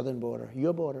southern border,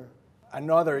 your border.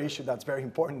 Another issue that's very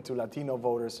important to Latino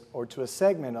voters, or to a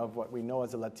segment of what we know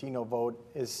as the Latino vote,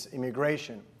 is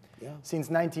immigration. Yeah. Since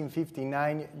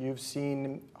 1959, you've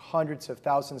seen hundreds of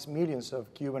thousands, millions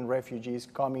of Cuban refugees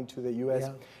coming to the U.S.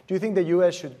 Yeah. Do you think the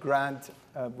U.S. should grant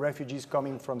refugees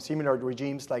coming from similar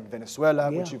regimes like Venezuela,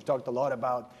 Yeah. which you've talked a lot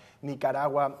about,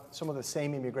 Nicaragua, some of the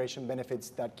same immigration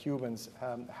benefits that Cubans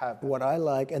have? What I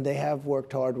like, and they have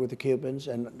worked hard with the Cubans,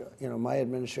 and you know, my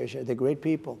administration, they're great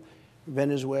people.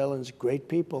 Venezuelans, great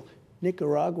people.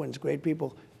 Nicaraguans, great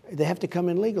people. They have to come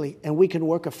in legally, and we can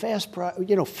work a fast.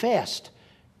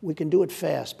 We can do it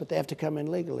fast, but they have to come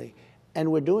in legally.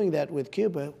 And we're doing that with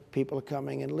Cuba. People are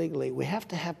coming in legally. We have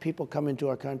to have people come into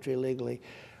our country legally.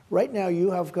 Right now,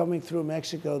 you have coming through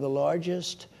Mexico the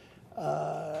largest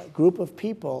group of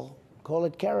people, call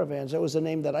it caravans. That was the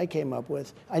name that I came up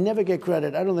with. I never get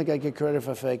credit. I don't think I get credit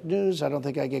for fake news. I don't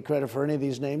think I get credit for any of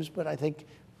these names, but I think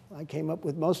I came up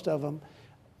with most of them.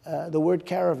 The word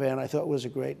caravan I thought was a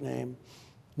great name.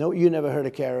 No, you never heard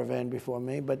of caravan before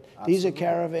me, but Absolutely. These are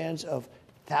caravans of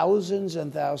thousands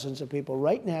and thousands of people.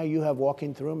 Right now you have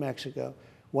walking through Mexico,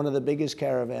 one of the biggest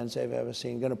caravans they've ever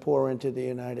seen, going to pour into the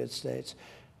United States.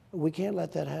 We can't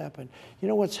let that happen. You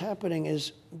know, what's happening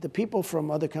is the people from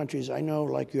other countries, I know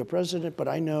like your president, but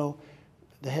I know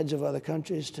the heads of other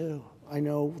countries too. I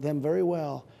know them very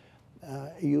well.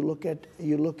 You look at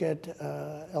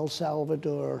El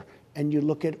Salvador, and you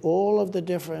look at all of the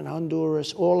different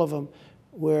Honduras, all of them,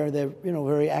 where they're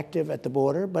very active at the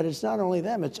border. But it's not only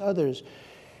them; it's others.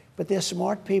 But they're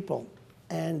smart people,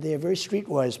 and they're very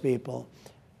streetwise people,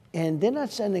 and they're not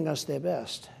sending us their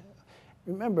best.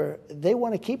 Remember, they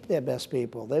want to keep their best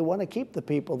people. They want to keep the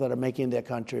people that are making their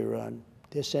country run.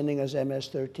 They're sending us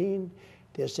MS-13.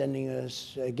 They're sending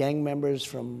us gang members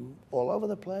from all over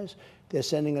the place. They're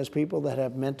sending us people that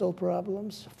have mental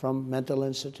problems from mental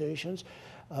institutions.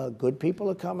 Good people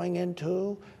are coming in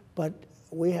too, but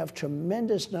we have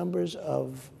tremendous numbers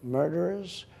of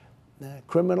murderers,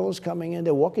 criminals coming in.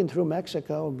 They're walking through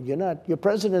Mexico. Your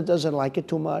president doesn't like it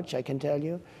too much, I can tell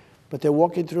you. But they're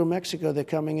walking through Mexico, they're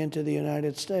coming into the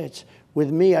United States. With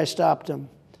me, I stopped them.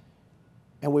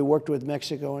 And we worked with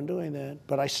Mexico in doing that.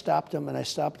 But I stopped them, and I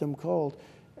stopped them cold.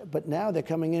 But now they're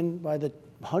coming in by the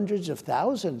hundreds of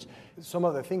thousands. Some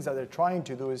of the things that they're trying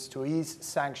to do is to ease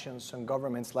sanctions on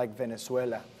governments like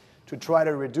Venezuela, to try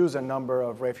to reduce the number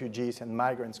of refugees and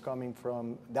migrants coming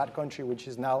from that country, which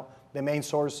is now the main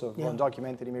source of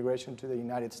undocumented immigration to the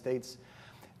United States.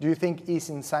 Do you think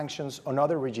easing sanctions on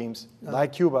other regimes,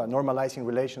 like Cuba, normalizing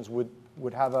relations,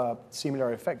 would have a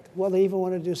similar effect? Well, they even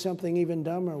want to do something even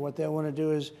dumber. What they want to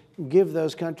do is give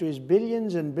those countries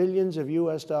billions and billions of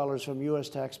US dollars from US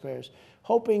taxpayers,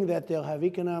 hoping that they'll have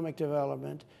economic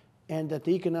development and that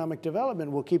the economic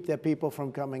development will keep their people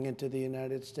from coming into the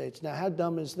United States. Now, how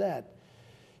dumb is that?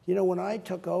 You know, when I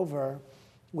took over,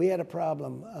 we had a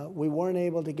problem. We weren't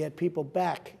able to get people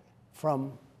back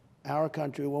from our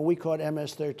country, when we caught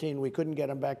MS-13, we couldn't get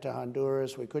them back to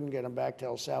Honduras, we couldn't get them back to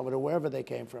El Salvador, wherever they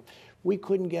came from. We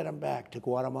couldn't get them back to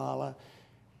Guatemala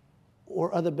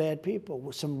or other bad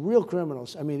people, some real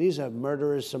criminals. I mean, these are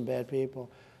murderers, some bad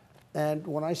people. And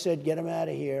when I said, get them out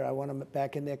of here, I want them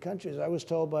back in their countries, I was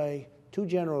told by 2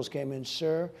 generals came in,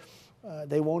 sir,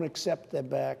 they won't accept them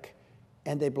back,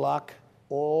 and they block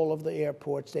all of the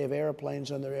airports. They have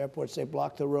airplanes on their airports. They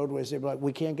block the roadways. They block,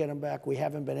 we can't get them back. We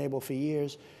haven't been able for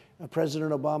years.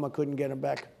 President Obama couldn't get them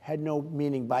back. Had no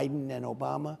meaning Biden and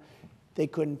Obama. They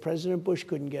couldn't. President Bush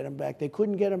couldn't get them back. They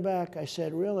couldn't get them back. I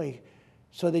said, really?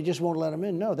 So they just won't let them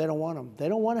in? No, they don't want them. They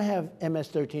don't want to have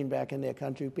MS-13 back in their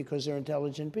country because they're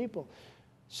intelligent people.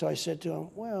 So I said to them,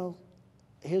 well,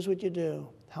 here's what you do.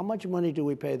 How much money do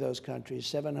we pay those countries?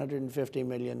 $750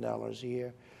 million a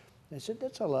year. They said,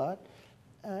 that's a lot.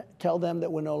 Tell them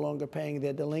that we're no longer paying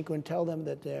their delinquent. Tell them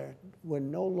that we're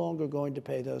no longer going to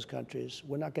pay those countries.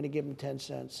 We're not going to give them 10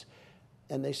 cents.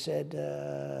 And they said,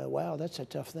 wow, that's a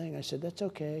tough thing. I said, that's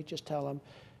okay, just tell them.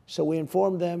 So we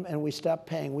informed them and we stopped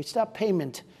paying. We stopped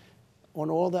payment on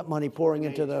all that money pouring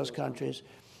into those countries.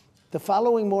 The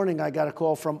following morning, I got a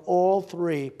call from all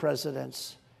 3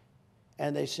 presidents.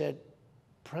 And they said,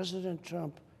 President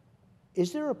Trump,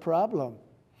 is there a problem?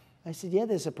 I said, yeah,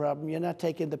 there's a problem. You're not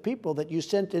taking the people that you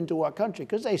sent into our country,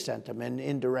 because they sent them in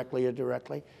indirectly or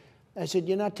directly. I said,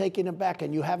 you're not taking them back,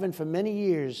 and you haven't for many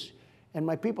years. And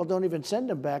my people don't even send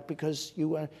them back because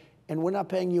and we're not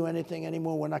paying you anything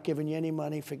anymore. We're not giving you any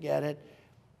money. Forget it.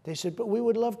 They said, but we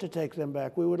would love to take them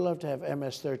back. We would love to have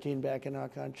MS-13 back in our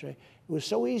country. It was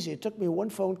so easy. It took me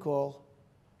 1 phone call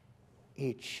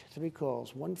each, 3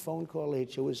 calls, 1 phone call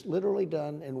each. It was literally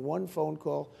done in 1 phone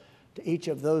call to each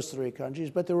of those 3 countries,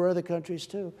 but there were other countries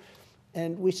too.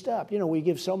 And we stopped. You know, we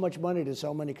give so much money to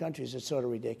so many countries, it's sort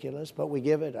of ridiculous, but we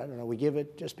give it, I don't know, we give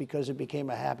it just because it became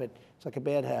a habit. It's like a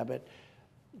bad habit.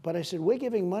 But I said, we're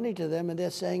giving money to them, and they're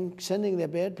sending their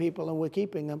bad people, and we're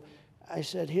keeping them. I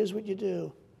said, here's what you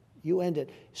do. You end it.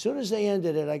 As soon as they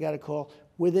ended it, I got a call.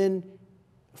 Within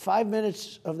 5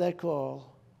 minutes of that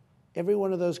call, every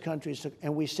one of those countries took,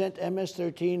 and we sent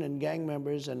MS-13 and gang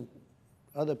members and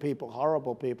other people,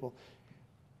 horrible people,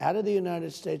 out of the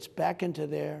United States back into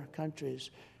their countries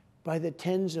by the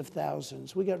tens of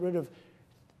thousands. We got rid of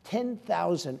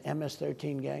 10,000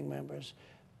 MS-13 gang members,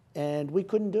 and we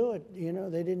couldn't do it. You know,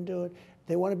 they didn't do it.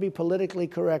 They want to be politically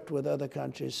correct with other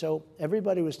countries. So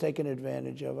everybody was taking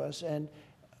advantage of us, and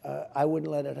I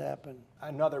wouldn't let it happen.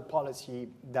 Another policy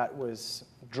that was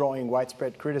drawing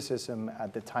widespread criticism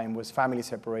at the time was family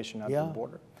separation at the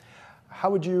border. How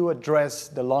would you address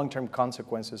the long-term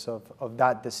consequences of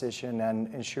that decision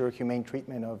and ensure humane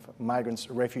treatment of migrants,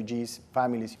 refugees,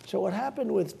 families? So what happened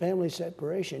with family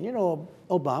separation, you know,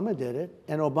 Obama did it,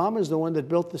 and Obama's the one that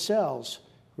built the cells.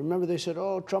 Remember, they said,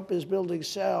 oh, Trump is building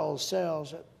cells.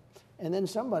 And then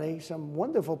somebody, some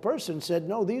wonderful person said,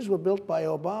 no, these were built by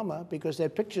Obama, because they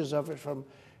had pictures of it from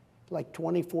like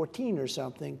 2014 or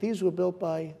something. These were built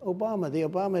by Obama, the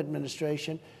Obama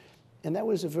administration. And that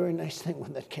was a very nice thing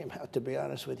when that came out, to be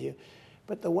honest with you.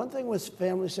 But the one thing with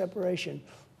family separation,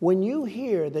 when you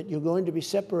hear that you're going to be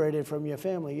separated from your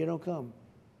family, you don't come.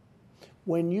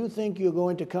 When you think you're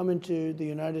going to come into the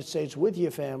United States with your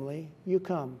family, you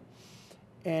come.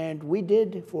 And we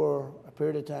did, for a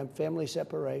period of time, family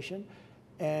separation.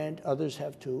 And others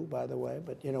have too, by the way.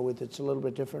 But, you know, it's a little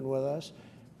bit different with us.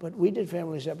 But we did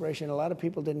family separation. A lot of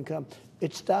people didn't come.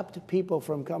 It stopped people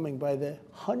from coming by the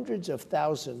hundreds of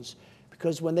thousands,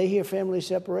 because when they hear family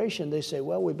separation, they say,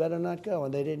 well, we better not go,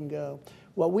 and they didn't go.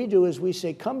 What we do is we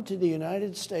say, come to the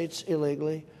United States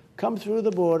illegally, come through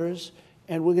the borders,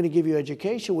 and we're going to give you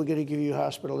education, we're going to give you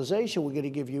hospitalization, we're going to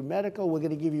give you medical, we're going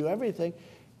to give you everything,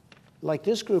 like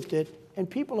this group did, and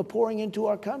people are pouring into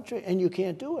our country, and you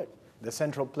can't do it. The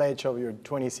central pledge of your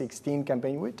 2016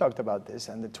 campaign, we talked about this,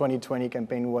 and the 2020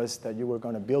 campaign was that you were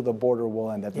going to build a border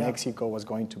wall and that Mexico was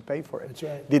going to pay for it. That's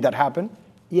right. Did that happen?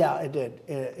 Yeah, it did,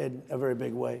 in a very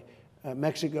big way.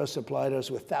 Mexico supplied us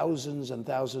with thousands and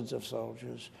thousands of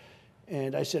soldiers.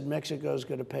 And I said Mexico's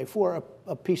going to pay for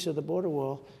a piece of the border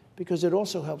wall, because it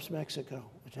also helps Mexico.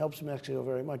 It helps Mexico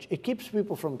very much. It keeps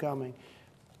people from coming.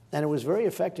 And it was very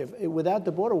effective. Without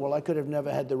the border wall, I could have never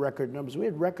had the record numbers. We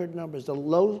had record numbers, the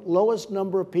lowest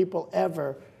number of people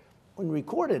ever in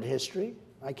recorded history.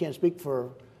 I can't speak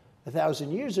for 1,000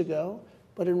 years ago,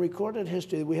 but in recorded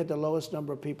history, we had the lowest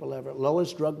number of people ever.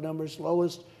 Lowest drug numbers,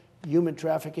 lowest human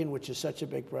trafficking, which is such a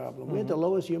big problem. We had the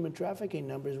lowest human trafficking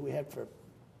numbers we had for,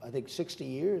 I think, 60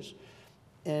 years.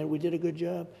 And we did a good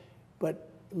job. But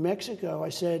Mexico, I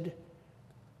said,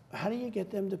 how do you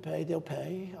get them to pay? They'll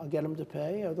pay. I'll get them to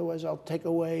pay. Otherwise, I'll take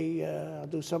away, I'll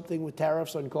do something with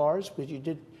tariffs on cars, because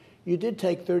you did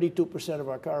take 32% of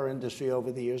our car industry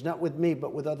over the years. Not with me,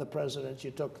 but with other presidents,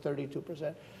 you took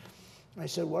 32%. I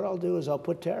said, what I'll do is I'll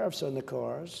put tariffs on the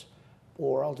cars,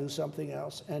 or I'll do something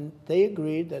else. And they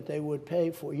agreed that they would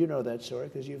pay for, you know that story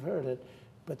because you've heard it,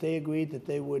 but they agreed that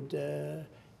they would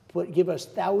give us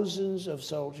thousands of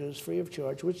soldiers free of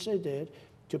charge, which they did,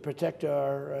 to protect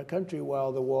our country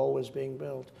while the wall was being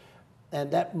built. And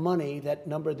that money, that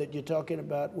number that you're talking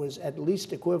about, was at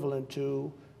least equivalent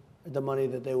to the money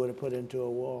that they would have put into a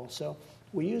wall. So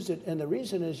we used it, and the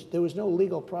reason is there was no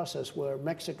legal process where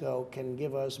Mexico can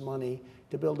give us money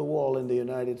to build a wall in the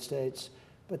United States,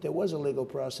 but there was a legal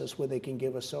process where they can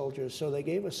give us soldiers. So they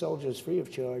gave us soldiers free of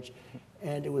charge,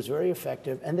 and it was very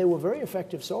effective. And they were very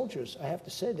effective soldiers. I have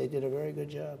to say, they did a very good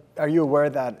job. Are you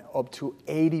aware that up to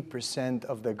 80%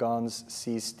 of the guns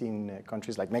seized in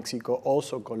countries like Mexico,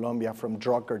 also Colombia, from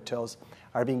drug cartels,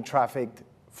 are being trafficked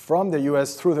from the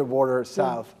U.S. through the border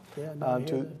south? Yeah, no,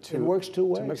 it works two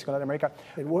ways. To Mexico, Latin America.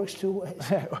 It works two ways.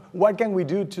 What can we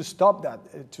do to stop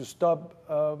that, to stop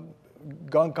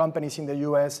gun companies in the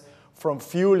U.S. from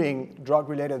fueling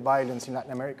drug-related violence in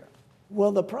Latin America?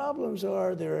 Well, the problems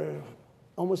are there are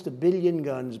almost 1 billion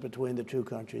guns between the two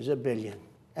countries, 1 billion,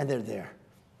 and they're there.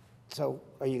 So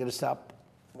are you going to stop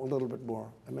a little bit more?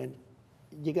 I mean,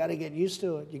 you got to get used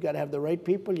to it. You got to have the right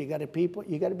people. You got to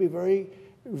be very,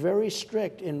 very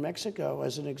strict. In Mexico,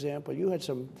 as an example, you had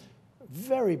some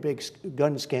very big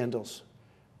gun scandals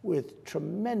with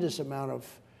tremendous amount of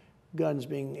guns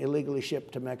being illegally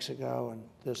shipped to Mexico and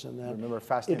this and that. I remember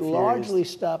Fast and Furious. It largely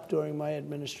stopped during my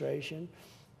administration.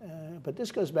 But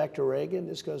this goes back to Reagan,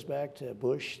 this goes back to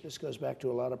Bush, this goes back to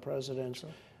a lot of presidents.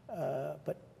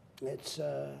 But it's,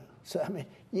 so I mean,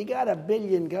 you got 1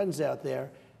 billion guns out there,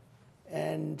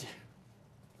 and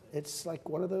it's like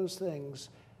one of those things.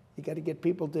 You got to get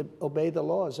people to obey the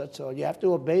laws, that's all. You have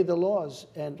to obey the laws,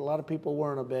 and a lot of people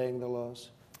weren't obeying the laws.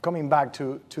 Coming back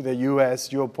to the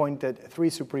U.S., you appointed 3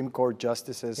 Supreme Court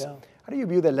justices. Yeah. How do you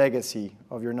view the legacy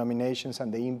of your nominations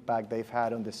and the impact they've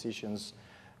had on decisions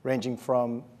ranging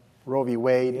from Roe v.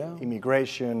 Wade,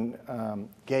 immigration,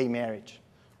 gay marriage?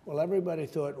 Well, everybody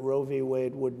thought Roe v.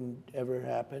 Wade wouldn't ever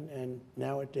happen, and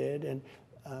now it did. And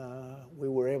we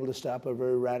were able to stop a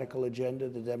very radical agenda,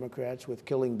 the Democrats, with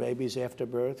killing babies after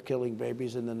birth, killing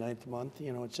babies in the 9th month,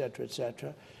 you know, et cetera, et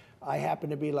cetera. I happen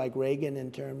to be like Reagan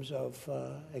in terms of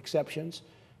exceptions.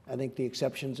 I think the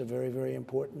exceptions are very, very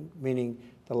important, meaning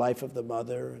the life of the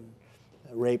mother and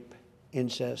rape,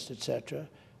 incest, et cetera.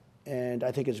 And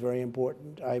I think it's very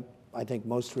important. I think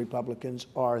most Republicans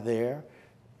are there.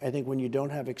 I think when you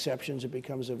don't have exceptions, it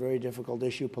becomes a very difficult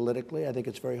issue politically. I think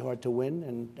it's very hard to win,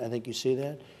 and I think you see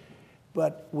that.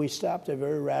 But we stopped a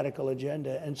very radical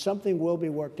agenda, and something will be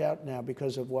worked out now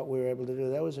because of what we were able to do.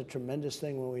 That was a tremendous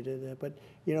thing when we did that. But,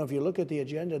 you know, if you look at the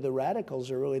agenda, the radicals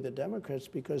are really the Democrats,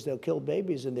 because they'll kill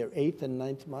babies in their 8th and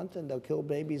 9th month, and they'll kill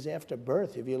babies after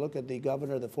birth. If you look at the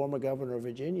governor, the former governor of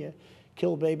Virginia,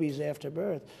 kill babies after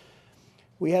birth.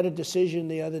 We had a decision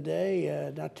the other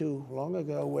day, not too long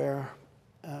ago, where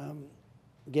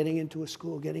getting into a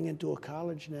school, getting into a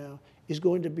college now is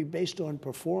going to be based on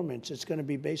performance. It's going to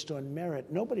be based on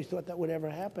merit. Nobody thought that would ever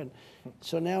happen.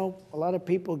 So now a lot of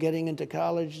people getting into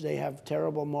college, they have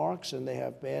terrible marks and they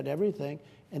have bad everything,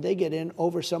 and they get in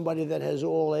over somebody that has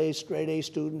all A's, straight A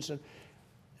students. And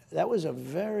that was a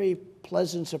very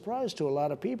pleasant surprise to a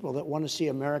lot of people that want to see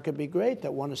America be great,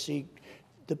 that want to see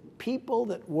the people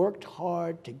that worked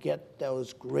hard to get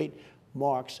those great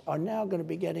marks are now going to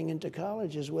be getting into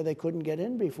colleges where they couldn't get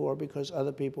in before because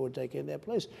other people were taking their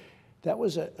place. That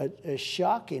was a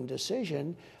shocking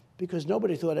decision because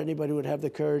nobody thought anybody would have the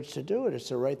courage to do it. It's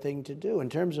the right thing to do. In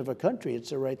terms of a country, it's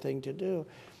the right thing to do.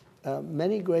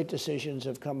 Many great decisions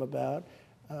have come about.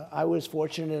 I was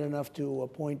fortunate enough to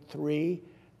appoint 3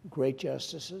 great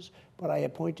justices, but I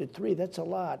appointed 3. That's a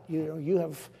lot. You know, you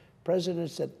have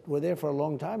presidents that were there for a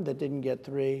long time that didn't get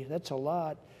 3. That's a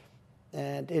lot.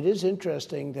 And it is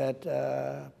interesting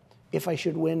that if I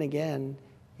should win again,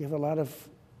 you have a lot of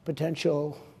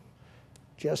potential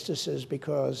justices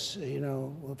because, you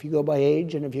know, if you go by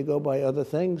age and if you go by other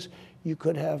things, you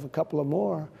could have a couple of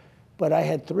more. But I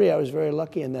had 3. I was very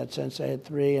lucky in that sense. I had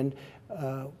 3. And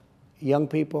young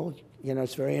people, you know,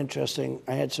 it's very interesting.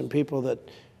 I had some people that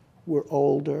were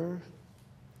older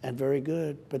and very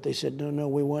good, but they said, no,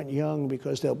 we want young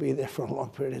because they'll be there for a long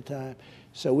period of time.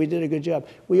 So we did a good job.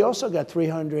 We also got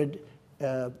 300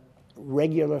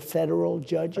 regular federal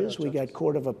judges. We got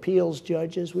Court of Appeals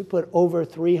judges. We put over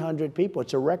 300 people.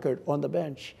 It's a record on the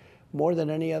bench. more than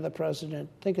any other president.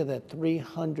 Think of that,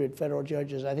 300 federal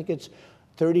judges. I think it's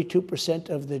 32%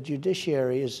 of the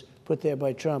judiciary is put there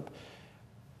by Trump.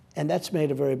 And that's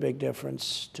made a very big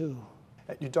difference, too.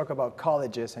 You talk about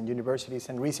colleges and universities,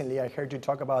 and recently I heard you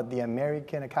talk about the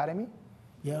American Academy.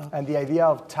 Yeah. And the idea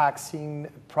of taxing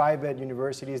private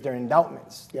universities, their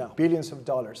endowments, Yeah. billions of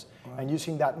dollars, Right. and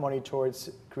using that money towards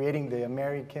creating the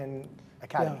American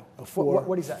Academy. Yeah.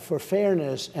 What is that? For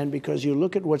fairness, and because you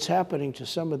look at what's happening to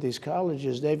some of these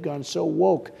colleges, they've gone so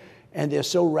woke, and they're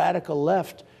so radical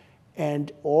left,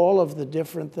 and all of the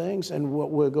different things. And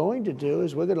what we're going to do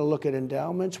is we're going to look at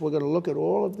endowments. We're going to look at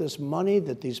all of this money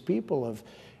that these people have.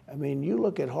 I mean, you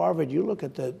look at Harvard, you look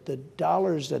at the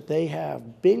dollars that they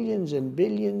have, billions and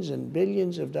billions and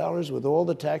billions of dollars with all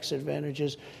the tax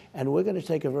advantages, and we're going to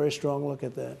take a very strong look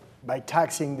at that. By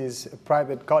taxing these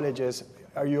private colleges,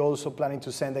 are you also planning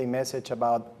to send a message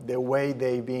about the way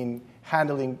they've been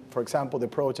handling, for example, the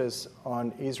protests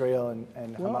on Israel and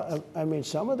Hamas? Well, I mean,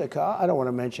 some of the, I don't want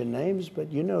to mention names, but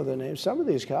you know the names. Some of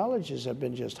these colleges have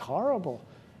been just horrible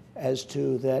as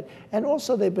to that. And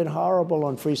also they've been horrible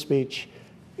on free speech.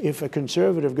 If a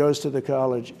conservative goes to the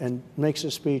college and makes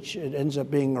a speech, it ends up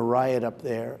being a riot up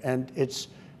there. And it's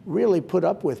really put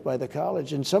up with by the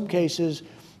college. In some cases,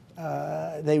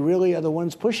 they really are the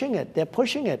ones pushing it. They're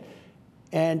pushing it.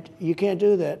 And you can't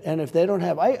do that. And if they don't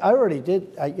have, I already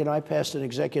did, I passed an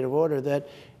executive order that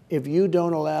if you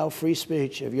don't allow free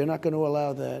speech, if you're not going to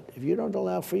allow that, if you don't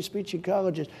allow free speech in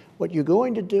colleges, what you're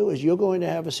going to do is you're going to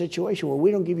have a situation where we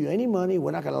don't give you any money,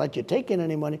 we're not going to let you take in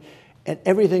any money, and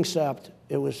everything stopped.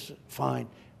 It was fine.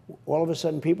 All of a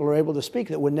sudden, people are able to speak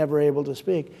that were never able to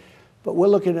speak. But we're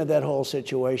looking at that whole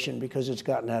situation because it's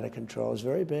gotten out of control. It's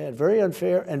very bad, very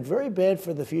unfair, and very bad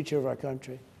for the future of our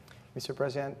country. Mr.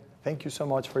 President, thank you so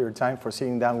much for your time, for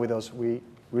sitting down with us. We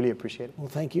really appreciate it. Well,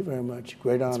 thank you very much.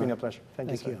 Great honor. It's been a pleasure. Thank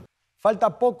you, sir. you.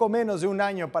 Falta poco menos de un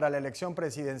año para la elección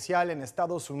presidencial en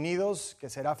Estados Unidos, que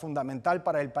será fundamental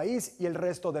para el país y el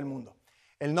resto del mundo.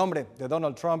 El nombre de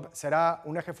Donald Trump será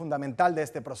un eje fundamental de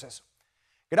este proceso.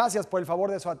 Gracias por el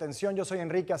favor de su atención. Yo soy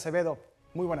Enrique Acevedo.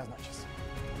 Muy buenas noches.